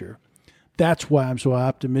future. That's why I'm so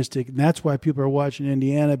optimistic. And that's why people are watching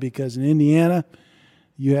Indiana, because in Indiana,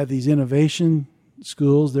 you have these innovation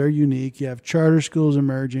schools. They're unique. You have charter schools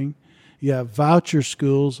emerging. You have voucher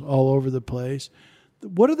schools all over the place.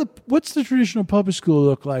 What's the traditional public school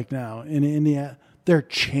look like now in Indiana? They're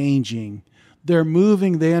changing. They're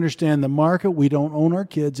moving. They understand the market. We don't own our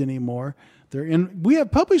kids anymore. We have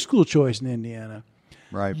public school choice in Indiana.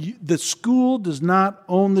 Right. The school does not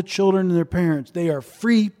own the children and their parents. They are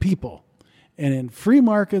free people. And in free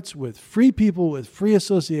markets with free people, with free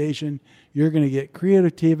association, you're going to get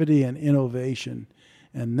creativity and innovation.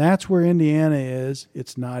 And that's where Indiana is.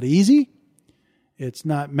 It's not easy. It's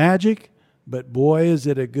not magic. But boy, is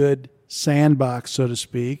it a good sandbox, so to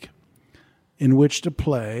speak, in which to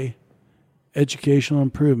play educational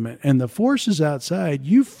improvement. And the forces outside,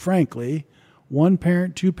 you frankly, one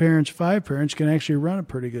parent, two parents, five parents can actually run a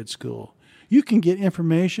pretty good school. You can get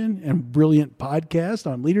information and brilliant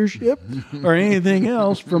podcasts on leadership or anything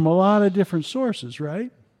else from a lot of different sources,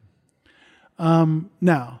 right?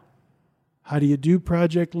 Now, how do you do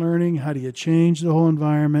project learning? How do you change the whole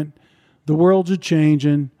environment? The world's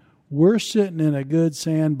changing. We're sitting in a good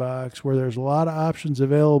sandbox where there's a lot of options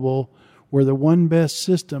available, where the one best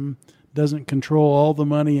system doesn't control all the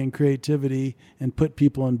money and creativity and put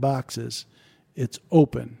people in boxes. It's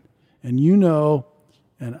open. And you know,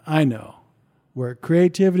 and I know, where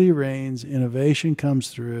creativity reigns, innovation comes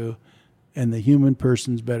through, and the human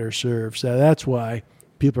person's better served. So that's why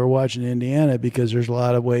people are watching Indiana, because there's a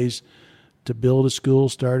lot of ways to build a school,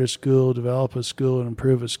 start a school, develop a school, and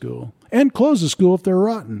improve a school. And close a school if they're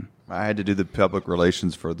rotten. I had to do the public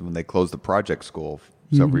relations for when they closed the project school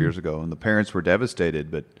several years ago, and the parents were devastated,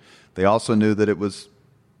 but they also knew that it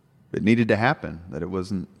needed to happen, that it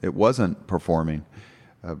wasn't performing.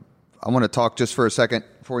 I want to talk just for a second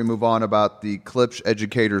before we move on about the Klipsch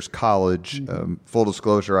Educators College. Full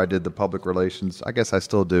disclosure, I did the public relations. I guess I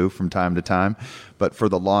still do from time to time, but for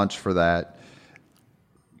the launch for that,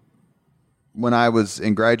 when I was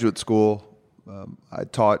in graduate school, I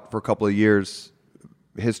taught for a couple of years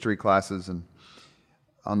history classes, and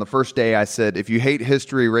on the first day I said, if you hate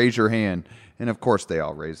history, raise your hand. And of course they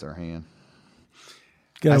all raised their hand.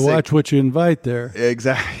 Got to watch what you invite there.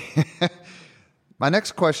 Exactly. My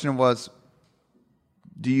next question was,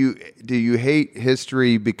 do you hate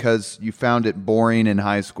history because you found it boring in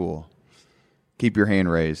high school? Keep your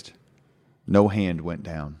hand raised. No hand went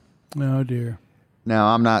down. Oh, dear.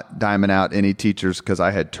 Now, I'm not diming out any teachers, because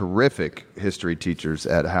I had terrific history teachers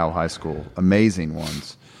at Howe High School, amazing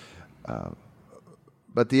ones.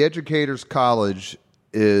 But the Educators College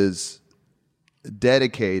is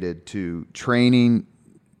dedicated to training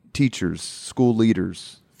teachers, school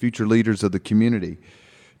leaders, future leaders of the community,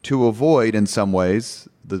 to avoid, in some ways,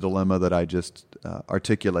 the dilemma that I just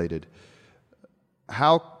articulated.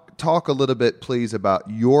 Talk a little bit, please, about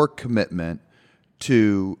your commitment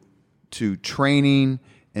to training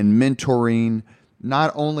and mentoring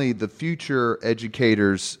not only the future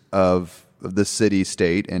educators of the city,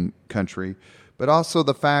 state, and country, but also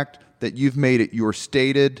the fact that you've made it your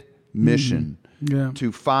stated mission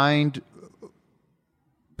to find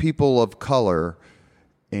people of color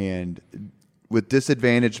and with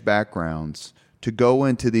disadvantaged backgrounds to go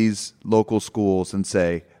into these local schools and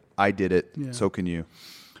say, I did it, so can you.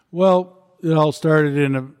 Well, it all started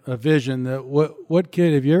in a vision that what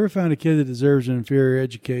kid, have you ever found a kid that deserves an inferior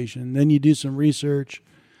education? Then you do some research.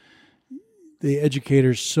 The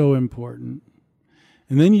educator's so important.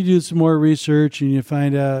 And then you do some more research and you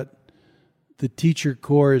find out the teacher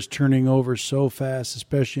corps is turning over so fast,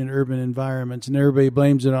 especially in urban environments, and everybody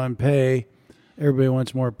blames it on pay. Everybody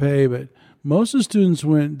wants more pay, but most of the students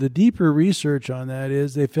the deeper research on that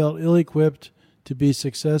is they felt ill-equipped to be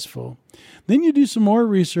successful. Then you do some more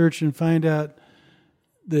research and find out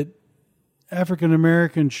that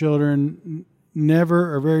African-American children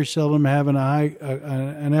never or very seldom have an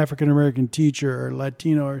African-American teacher or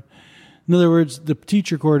Latino. In other words, the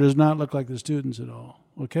teacher corps does not look like the students at all,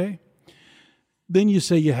 okay? Then you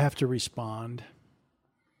say you have to respond.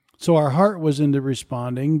 So our heart was into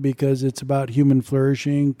responding because it's about human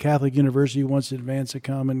flourishing. Catholic University wants to advance a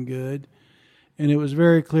common good. And it was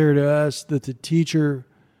very clear to us that the teacher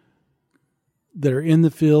that are in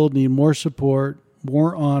the field need more support,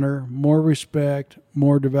 more honor, more respect,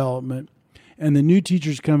 more development. And the new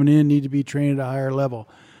teachers coming in need to be trained at a higher level.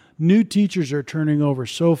 New teachers are turning over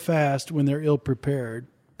so fast when they're ill-prepared.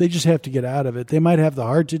 They just have to get out of it. They might have the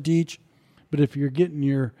heart to teach, but if you're getting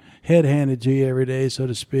your head handed to you every day, so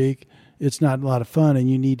to speak, it's not a lot of fun and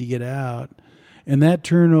you need to get out. And that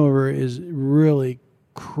turnover is really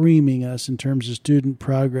creaming us in terms of student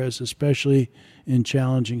progress, especially in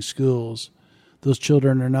challenging schools. Those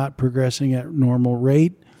children are not progressing at normal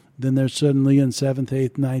rate. Then they're suddenly in 7th,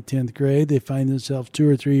 8th, 9th, 10th grade. They find themselves 2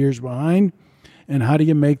 or 3 years behind. And how do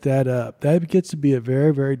you make that up? That gets to be a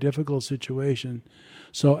very, very difficult situation.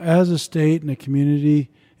 So as a state and a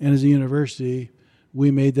community and as a university, we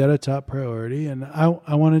made that a top priority. And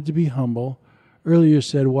I wanted to be humble. Earlier you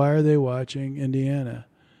said, why are they watching Indiana?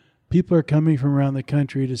 People are coming from around the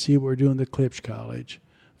country to see what we're doing at Klipsch College.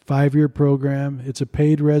 5-year program. It's a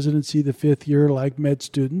paid residency the 5th year, like med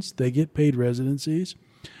students. They get paid residencies.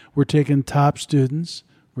 We're taking top students.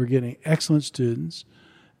 We're getting excellent students.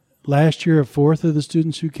 Last year, a fourth of the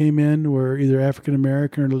students who came in were either African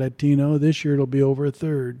American or Latino. This year, it'll be over a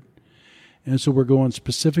third. And so we're going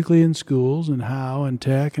specifically in schools and how and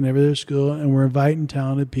tech and every other school, and we're inviting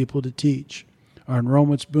talented people to teach. Our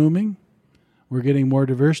enrollment's booming. We're getting more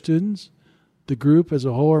diverse students. The group as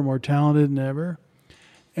a whole are more talented than ever.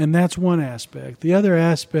 And that's one aspect. The other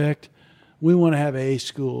aspect, we want to have A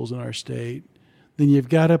schools in our state. Then you've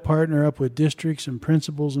got to partner up with districts and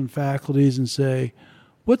principals and faculties and say,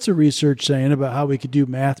 what's the research saying about how we could do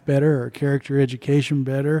math better or character education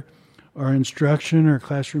better or instruction or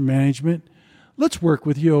classroom management? Let's work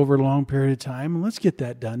with you over a long period of time and let's get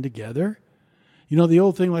that done together. You know, the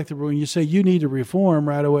old thing like when you say you need to reform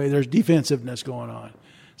right away, there's defensiveness going on.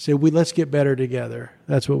 Say, let's get better together.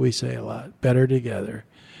 That's what we say a lot, better together.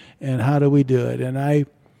 And how do we do it? And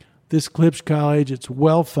this Klipsch College, it's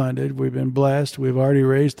well funded. We've been blessed. We've already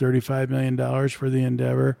raised $35 million for the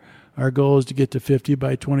endeavor. Our goal is to get to 50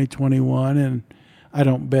 by 2021. And I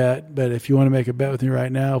don't bet, but if you want to make a bet with me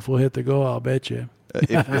right now, if we'll hit the goal, I'll bet you.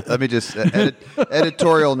 Let me just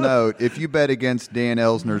editorial note: if you bet against Dan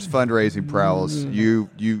Elsner's fundraising prowess, you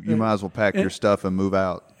might as well pack your stuff and move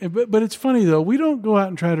out. But it's funny though, we don't go out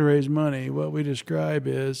and try to raise money. What we describe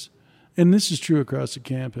is, and this is true across the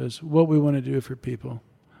campus, what we want to do for people.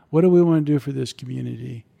 What do we want to do for this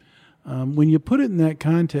community? When you put it in that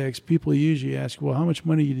context, people usually ask, well, how much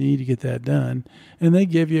money do you need to get that done? And they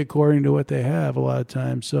give you according to what they have a lot of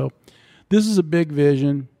times. So this is a big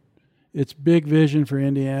vision. It's big vision for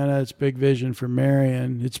Indiana. It's big vision for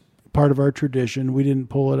Marion. It's part of our tradition. We didn't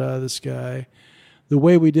pull it out of the sky. The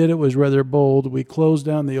way we did it was rather bold. We closed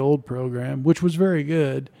down the old program, which was very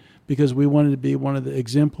good because we wanted to be one of the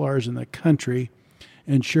exemplars in the country.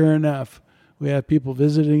 And sure enough, we have people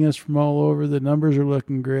visiting us from all over. The numbers are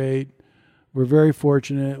looking great. We're very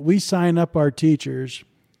fortunate. We sign up our teachers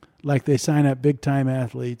like they sign up big-time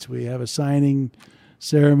athletes. We have a signing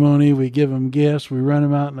ceremony. We give them gifts. We run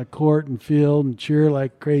them out in the court and field and cheer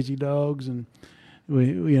like crazy dogs. And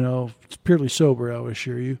it's purely sober, I'll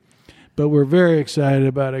assure you. But we're very excited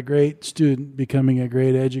about a great student becoming a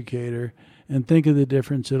great educator, and think of the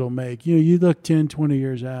difference it'll make. You look 10, 20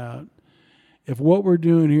 years out. If what we're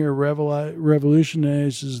doing here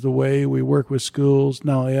revolutionizes the way we work with schools,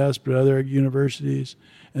 not only us, but other universities,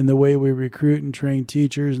 and the way we recruit and train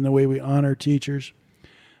teachers and the way we honor teachers,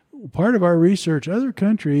 part of our research, other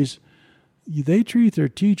countries, they treat their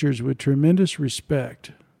teachers with tremendous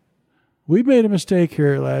respect. We made a mistake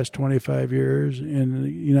here the last 25 years in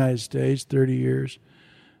the United States, 30 years.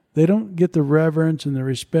 They don't get the reverence and the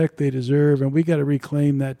respect they deserve, and we got to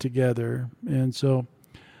reclaim that together. And so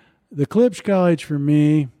the Klipsch College for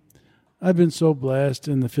me, I've been so blessed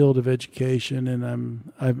in the field of education,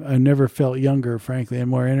 and I've never felt younger, frankly, and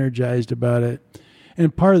more energized about it.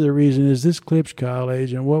 And part of the reason is this Klipsch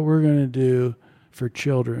College and what we're going to do for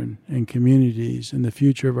children and communities in the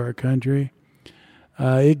future of our country.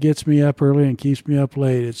 It gets me up early and keeps me up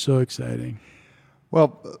late. It's so exciting. Well,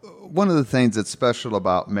 one of the things that's special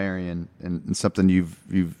about Marion and something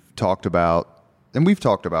you've talked about, and we've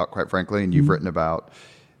talked about, quite frankly, and you've written about,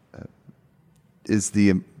 is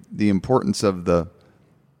the importance of the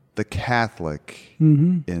Catholic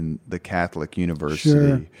in the Catholic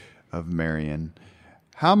University of Marion.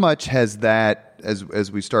 How much has that,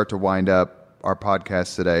 as we start to wind up our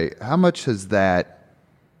podcast today, how much has that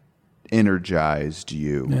energized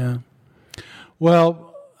you? Yeah.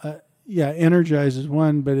 Well, Yeah, energizes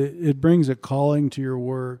one, but it brings a calling to your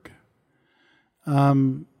work.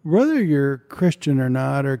 Whether you're Christian or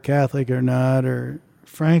not, or Catholic or not, or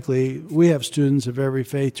frankly, we have students of every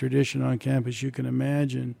faith tradition on campus you can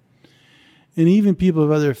imagine. And even people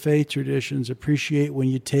of other faith traditions appreciate when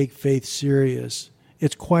you take faith serious.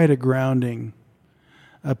 It's quite a grounding.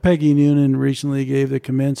 Peggy Noonan recently gave the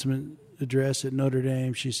commencement address at Notre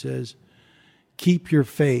Dame. She says, keep your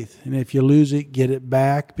faith, and if you lose it, get it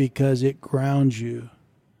back because it grounds you.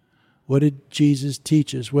 What did Jesus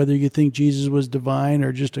teach us? Whether you think Jesus was divine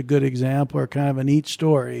or just a good example or kind of a neat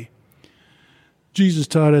story, Jesus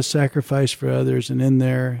taught us sacrifice for others, and in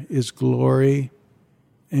there is glory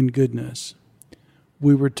and goodness.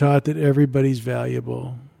 We were taught that everybody's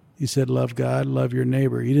valuable. He said, love God, love your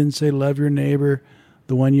neighbor. He didn't say love your neighbor,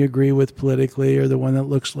 the one you agree with politically, or the one that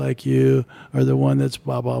looks like you, or the one that's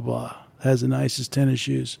blah, blah, blah, has the nicest tennis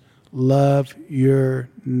shoes. Love your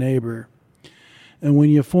neighbor. And when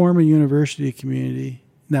you form a university community,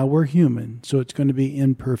 now we're human, so it's going to be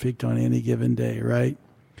imperfect on any given day, right?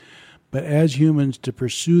 But as humans, to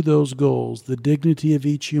pursue those goals, the dignity of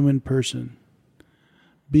each human person,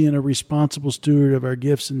 being a responsible steward of our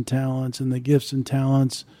gifts and talents and the gifts and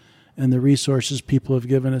talents and the resources people have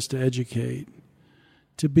given us to educate,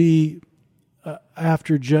 to be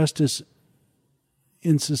after justice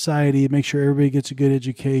in society, make sure everybody gets a good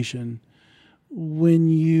education. When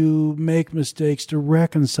you make mistakes, to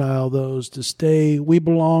reconcile those, to stay, we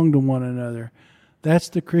belong to one another. That's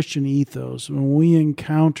the Christian ethos. When we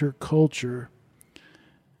encounter culture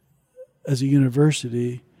as a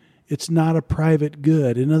university, it's not a private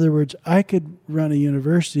good. In other words, I could run a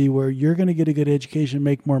university where you're going to get a good education and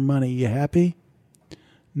make more money. You happy?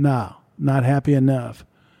 No, not happy enough.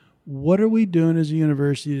 What are we doing as a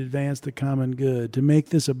university to advance the common good, to make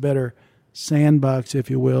this a better sandbox, if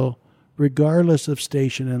you will, regardless of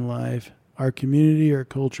station in life, our community, our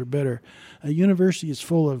culture better? A university is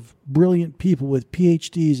full of brilliant people with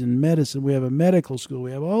PhDs in medicine. We have a medical school.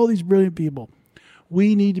 We have all these brilliant people.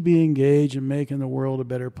 We need to be engaged in making the world a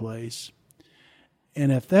better place.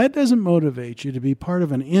 And if that doesn't motivate you to be part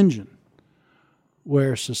of an engine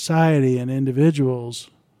where society and individuals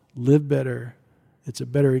live better, it's a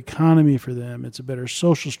better economy for them, it's a better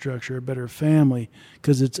social structure, a better family,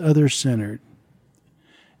 because it's other-centered.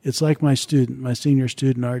 It's like my senior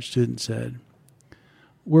student, art student said,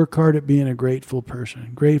 work hard at being a grateful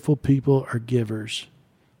person. Grateful people are givers.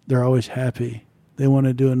 They're always happy. They want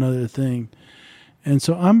to do another thing. And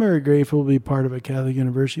so I'm very grateful to be part of a Catholic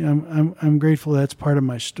university. I'm grateful that's part of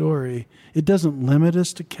my story. It doesn't limit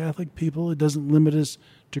us to Catholic people. It doesn't limit us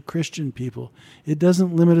to Christian people. It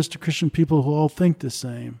doesn't limit us to Christian people who all think the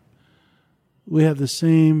same. We have the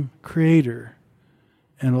same Creator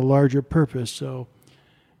and a larger purpose. So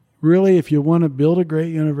really, if you want to build a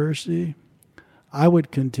great university, I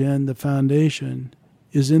would contend the foundation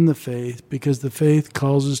is in the faith, because the faith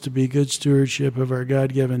calls us to be good stewardship of our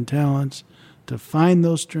God-given talents, to find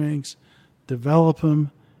those strengths, develop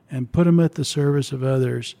them, and put them at the service of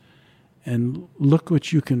others. And look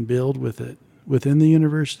what you can build with it, within the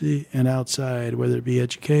university and outside, whether it be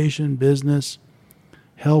education, business,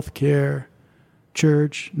 healthcare,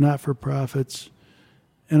 church, not-for-profits.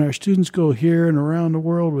 And our students go here and around the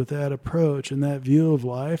world with that approach and that view of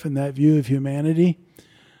life and that view of humanity.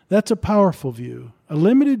 That's a powerful view. A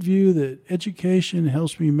limited view that education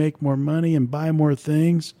helps me make more money and buy more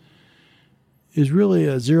things is really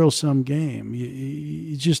a zero-sum game.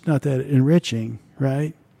 It's just not that enriching,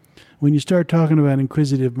 right? When you start talking about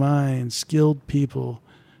inquisitive minds, skilled people,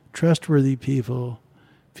 trustworthy people,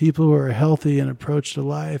 people who are healthy in approach to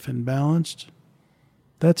life and balanced,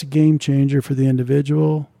 that's a game changer for the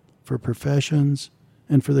individual, for professions,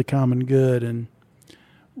 and for the common good. And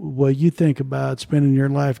what you think about spending your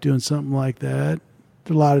life doing something like that,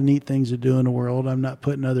 there's a lot of neat things to do in the world. I'm not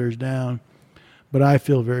putting others down. But I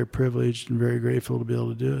feel very privileged and very grateful to be able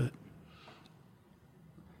to do it.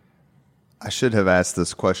 I should have asked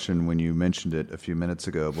this question when you mentioned it a few minutes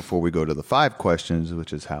ago before we go to the 5 questions,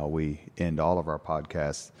 which is how we end all of our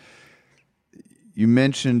podcasts. You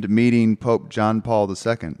mentioned meeting Pope John Paul II,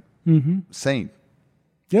 Saint.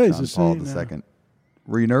 Yeah, he's John a saint Paul now. II.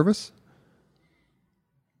 Were you nervous?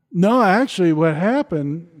 No, actually, what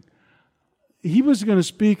happened, he was going to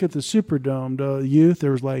speak at the Superdome to youth.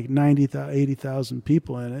 There was like 80,000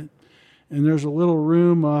 people in it. And there's a little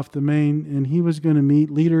room off the main, and he was going to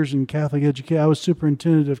meet leaders in Catholic education. I was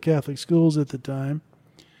superintendent of Catholic schools at the time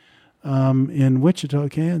in Wichita,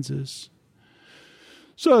 Kansas.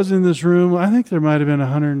 So I was in this room. I think there might have been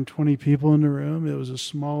 120 people in the room. It was a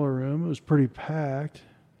smaller room. It was pretty packed.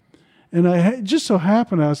 And it just so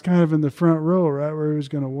happened I was kind of in the front row, right where he was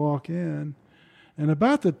going to walk in. And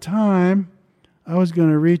about the time I was going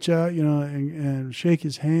to reach out, and shake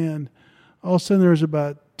his hand, all of a sudden there was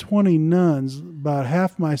about 20 nuns, about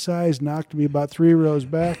half my size, knocked me about 3 rows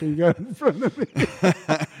back and got in front of me.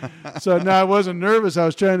 So now I wasn't nervous. I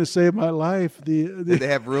was trying to save my life. Did they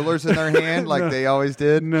have rulers in their hand like they always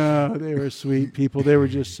did? No, they were sweet people. They were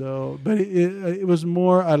just so. But it was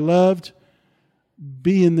more, I loved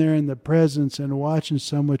being there in the presence and watching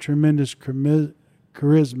someone with tremendous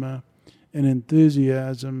charisma and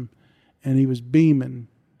enthusiasm, and he was beaming.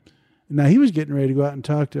 Now, he was getting ready to go out and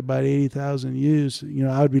talk to about 80,000 youths.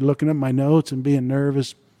 I would be looking at my notes and being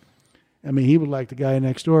nervous. I mean, he was like the guy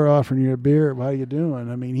next door offering you a beer. How you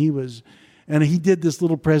doing? I mean, he did this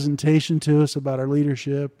little presentation to us about our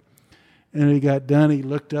leadership. And when he got done, he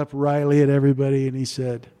looked up wryly at everybody and he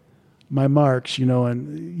said, my marks,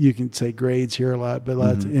 and you can say grades here a lot, but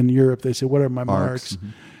in Europe, they say, what are my marks? Mm-hmm.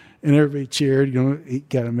 And everybody cheered. He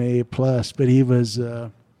got an A+, but he was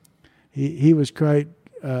quite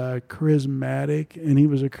charismatic, and he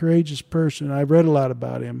was a courageous person. I've read a lot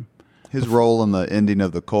about him. His role in the ending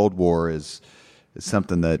of the Cold War is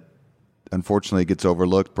something that unfortunately gets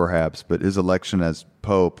overlooked, perhaps. But his election as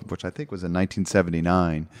Pope, which I think was in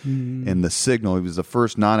 1979, in the Signal, he was the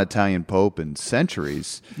first non-Italian Pope in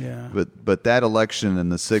centuries. Yeah. But that election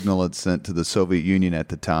and the signal it sent to the Soviet Union at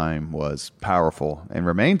the time was powerful and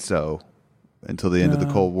remained so until the end of the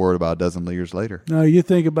Cold War about a dozen years later. No, you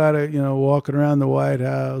think about it, walking around the White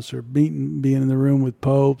House or being in the room with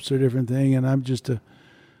popes or different thing, and I'm just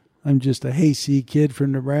a hayseed kid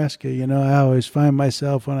from Nebraska. I always find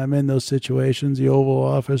myself when I'm in those situations, the Oval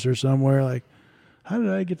Office or somewhere, like, how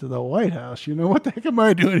did I get to the White House? What the heck am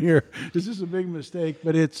I doing here? Is this a big mistake?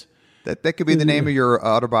 But it's... That could be the name of your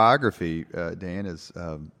autobiography, Dan, is...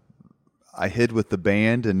 I hid with the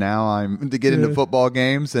band, and now I'm to get into football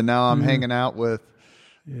games, and now I'm hanging out with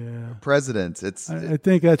presidents. I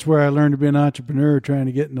think that's where I learned to be an entrepreneur, trying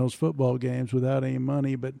to get in those football games without any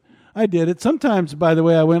money. But I did it. Sometimes, by the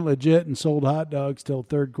way, I went legit and sold hot dogs till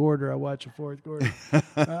third quarter. I watched the fourth quarter.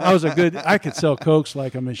 I could sell Cokes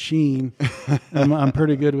like a machine. I'm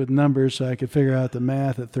pretty good with numbers, so I could figure out the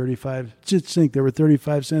math at 35. Just think there were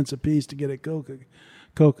 35 cents a piece to get a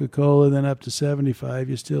Coca-Cola, then up to 75,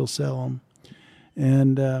 you still sell them.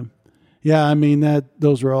 And,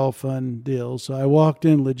 those were all fun deals. So I walked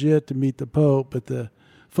in legit to meet the Pope, but the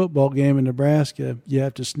football game in Nebraska, you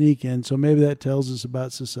have to sneak in. So maybe that tells us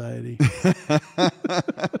about society.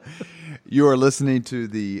 You are listening to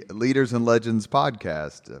the Leaders and Legends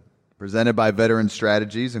podcast, presented by Veteran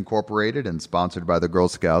Strategies Incorporated and sponsored by the Girl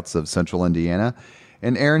Scouts of Central Indiana,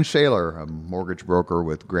 and Aaron Shaler, a mortgage broker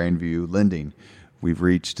with Grandview Lending. We've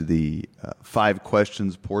reached the 5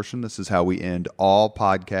 questions portion. This is how we end all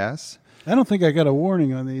podcasts. I don't think I got a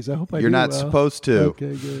warning on these. I hope You're not supposed to.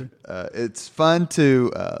 Okay, good. It's fun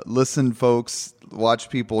to listen, folks,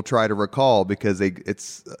 watch people try to recall because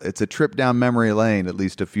it's a trip down memory lane, at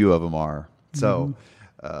least a few of them are. So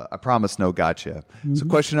I promise no gotcha. So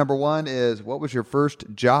question number 1 is, what was your first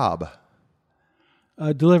job?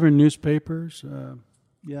 Delivering newspapers.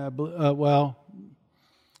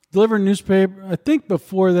 Delivering newspaper. I think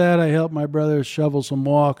before that, I helped my brother shovel some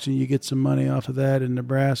walks, and you get some money off of that in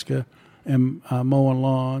Nebraska, and mowing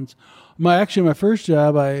lawns. My first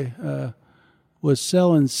job, I was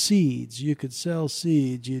selling seeds. You could sell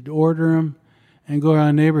seeds. You'd order them and go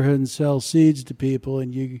around the neighborhood and sell seeds to people,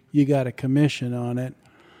 and you got a commission on it.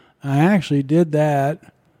 I actually did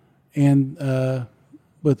that, and I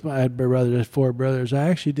had my brothers, 4 brothers. I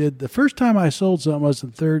actually did, the first time I sold something was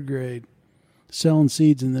in 3rd grade. Selling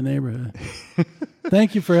seeds in the neighborhood.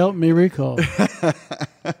 Thank you for helping me recall.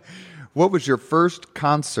 What was your first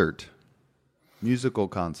concert, musical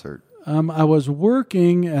concert? I was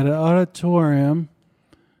working at an auditorium.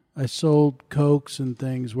 I sold Cokes and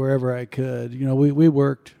things wherever I could. We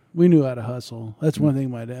worked. We knew how to hustle. That's one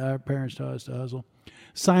thing our parents taught us to hustle.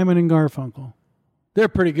 Simon and Garfunkel. They're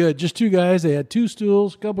pretty good. Just 2 guys. They had 2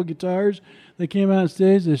 stools, a couple guitars. They came out on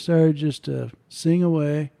stage. They started just to sing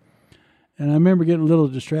away. And I remember getting a little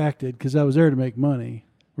distracted because I was there to make money,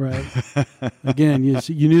 right? Again,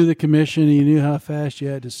 you knew the commission, you knew how fast you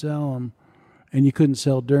had to sell them, and you couldn't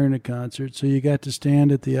sell during the concert, so you got to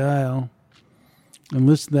stand at the aisle and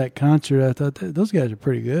listen to that concert. I thought, those guys are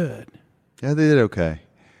pretty good. Yeah, they did okay.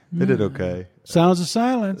 They did okay. Sounds of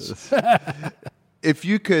silence. If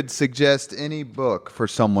you could suggest any book for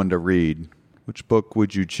someone to read, which book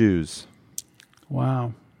would you choose?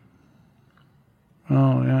 Wow.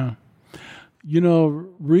 Oh, yeah.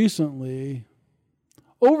 Recently,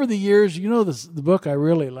 over the years, the book I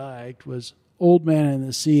really liked was Old Man and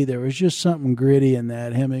the Sea. There was just something gritty in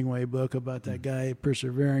that Hemingway book about that guy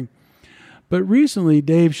persevering. But recently,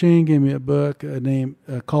 Dave Shane gave me a book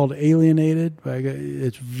called Alienated.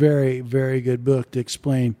 It's a very, very good book to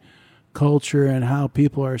explain culture and how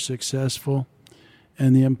people are successful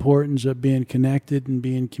and the importance of being connected and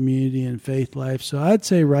being community and faith life. So I'd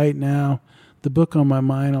say right now, the book on my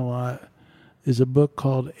mind a lot is a book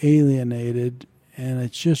called Alienated, and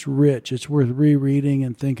it's just rich. It's worth rereading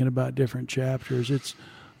and thinking about different chapters.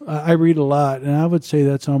 I read a lot, and I would say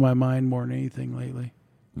that's on my mind more than anything lately.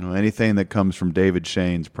 Anything that comes from David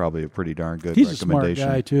Shane's probably a pretty darn good He's recommendation. He's a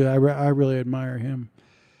smart guy, too. I really admire him.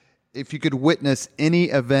 If you could witness any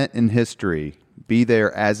event in history, be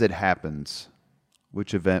there as it happens,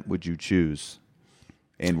 which event would you choose?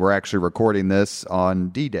 And we're actually recording this on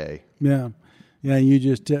D-Day. Yeah. Yeah,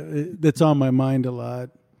 that's on my mind a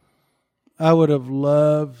lot. I would have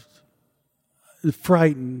loved,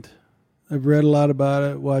 Frightened. I've read a lot about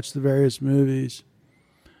it, watched the various movies.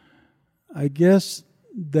 I guess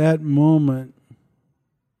that moment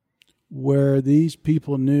where these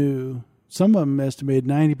people knew, some of them estimated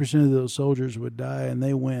 90% of those soldiers would die, and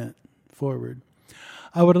they went forward.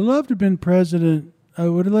 I would have loved to have been President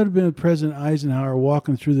Eisenhower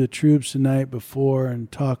walking through the troops the night before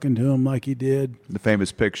and talking to them like he did. The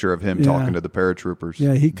famous picture of him talking to the paratroopers.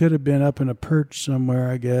 Yeah, he could have been up in a perch somewhere,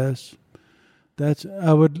 I guess.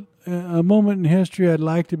 A moment in history I'd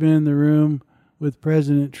like to have been in the room with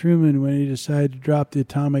President Truman when he decided to drop the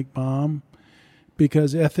atomic bomb,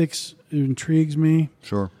 because ethics intrigues me.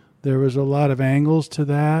 Sure. There was a lot of angles to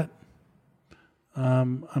that.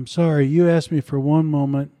 I'm sorry, you asked me for one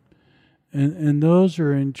moment, and those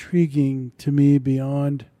are intriguing to me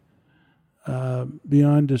beyond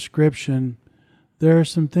description. There are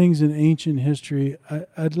some things in ancient history.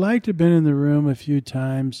 I'd like to have been in the room a few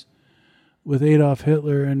times with Adolf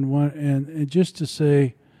Hitler and just to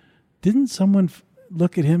say, didn't someone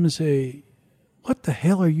look at him and say, "What the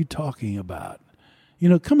hell are you talking about?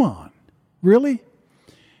 Come on, really?"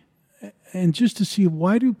 And just to see,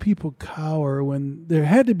 why do people cower when there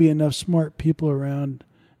had to be enough smart people around,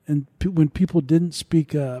 and when people didn't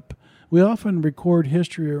speak up? We often record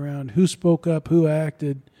history around who spoke up, who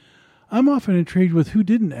acted. I'm often intrigued with who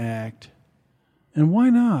didn't act, and why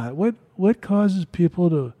not? What causes people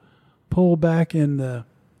to pull back in the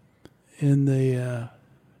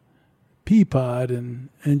pea pod and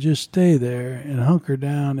just stay there and hunker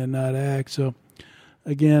down and not act? So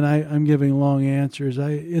again, I'm giving long answers.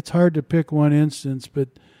 It's hard to pick one instance, but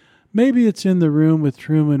maybe it's in the room with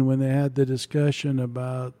Truman when they had the discussion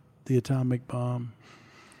about the atomic bomb.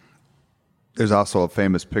 There's also a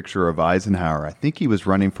famous picture of Eisenhower. I think he was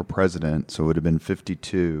running for president, so it would have been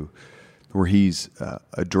 52, where he's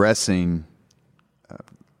addressing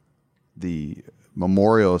the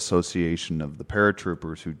Memorial Association of the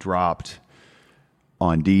paratroopers who dropped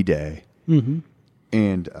on D-Day. Mm-hmm.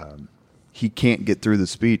 And he can't get through the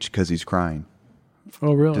speech because he's crying.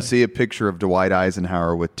 Oh, really? To see a picture of Dwight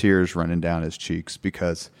Eisenhower with tears running down his cheeks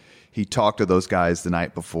because he talked to those guys the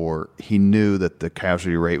night before. He knew that the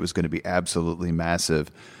casualty rate was going to be absolutely massive.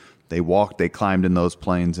 They climbed in those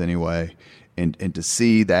planes anyway. And to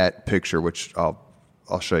see that picture, which I'll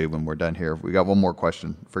show you when we're done here. We got one more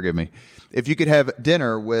question. Forgive me. If you could have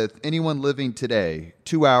dinner with anyone living today,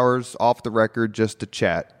 2 hours off the record just to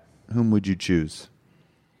chat, whom would you choose?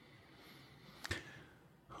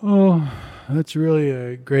 Oh, that's really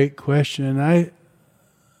a great question. I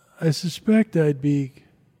suspect I'd be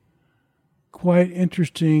quite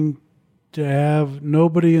interesting to have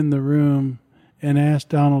nobody in the room and ask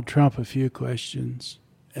Donald Trump a few questions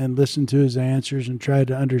and listen to his answers and try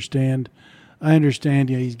to understand. I understand,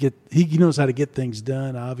 he knows how to get things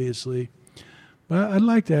done, obviously. But I'd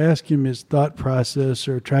like to ask him his thought process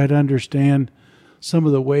or try to understand some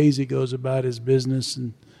of the ways he goes about his business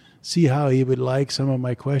and see how he would like some of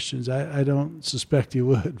my questions. I don't suspect he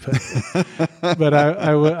would, but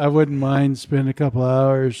I wouldn't mind spending a couple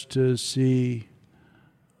hours to see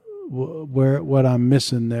what I'm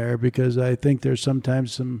missing there, because I think there's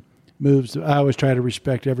sometimes some moves. I always try to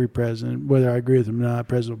respect every president, whether I agree with him or not.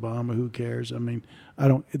 President Obama, who cares? I mean,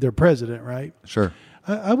 they're president, right? Sure.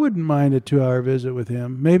 I wouldn't mind a 2-hour visit with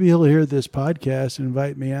him. Maybe he'll hear this podcast and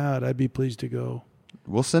invite me out. I'd be pleased to go.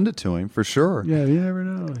 We'll send it to him for sure. Yeah, you never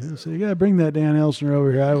know. He'll say, "You got to bring that Dan Elsner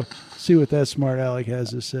over here. I'll see what that smart aleck has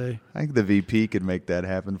to say." I think the VP could make that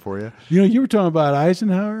happen for you. You were talking about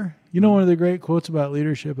Eisenhower. One of the great quotes about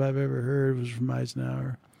leadership I've ever heard was from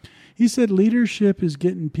Eisenhower. He said, "Leadership is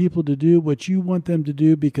getting people to do what you want them to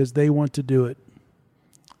do because they want to do it."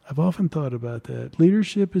 I've often thought about that.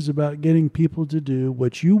 Leadership is about getting people to do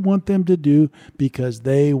what you want them to do because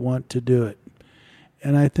they want to do it.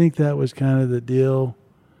 And I think that was kind of the deal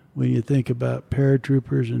when you think about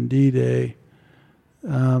paratroopers and D-Day.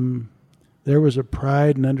 There was a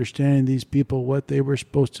pride in understanding these people, what they were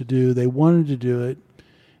supposed to do. They wanted to do it,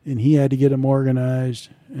 and he had to get them organized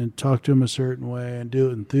and talk to them a certain way and do it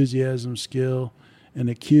with enthusiasm, skill, and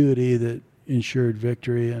acuity that ensured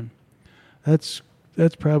victory. And that's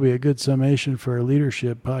probably a good summation for a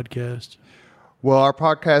leadership podcast. Well, our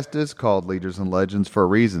podcast is called Leaders and Legends for a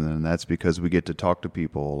reason, and that's because we get to talk to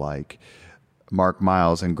people like Mark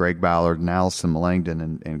Miles and Greg Ballard and Allison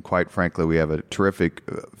Langdon, and quite frankly, we have a terrific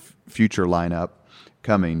future lineup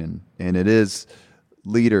coming, and it is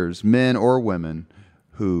leaders, men or women,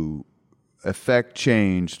 who affect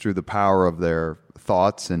change through the power of their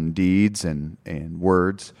thoughts and deeds and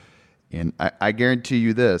words. And I guarantee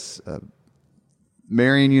you this,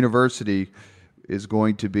 Marian University is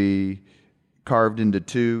going to be carved into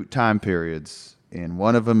 2 time periods, and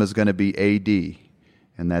one of them is going to be AD,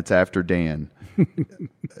 and that's after Dan.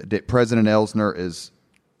 President Elsner is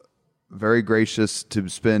very gracious to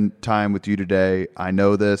spend time with you today. I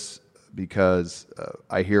know this because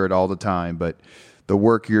I hear it all the time, but the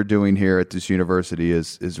work you're doing here at this university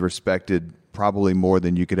is respected probably more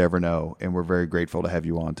than you could ever know, and we're very grateful to have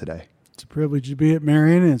you on today. It's a privilege to be at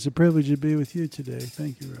Marian, and it's a privilege to be with you today.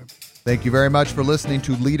 Thank you, Robert. Thank you very much for listening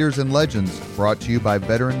to Leaders and Legends, brought to you by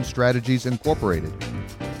Veteran Strategies Incorporated.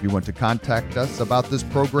 If you want to contact us about this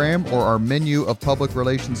program or our menu of public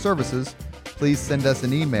relations services, please send us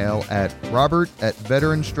an email at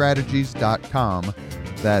robert@veteranstrategies.com.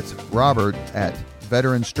 That's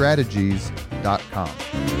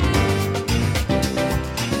robert@veteranstrategies.com.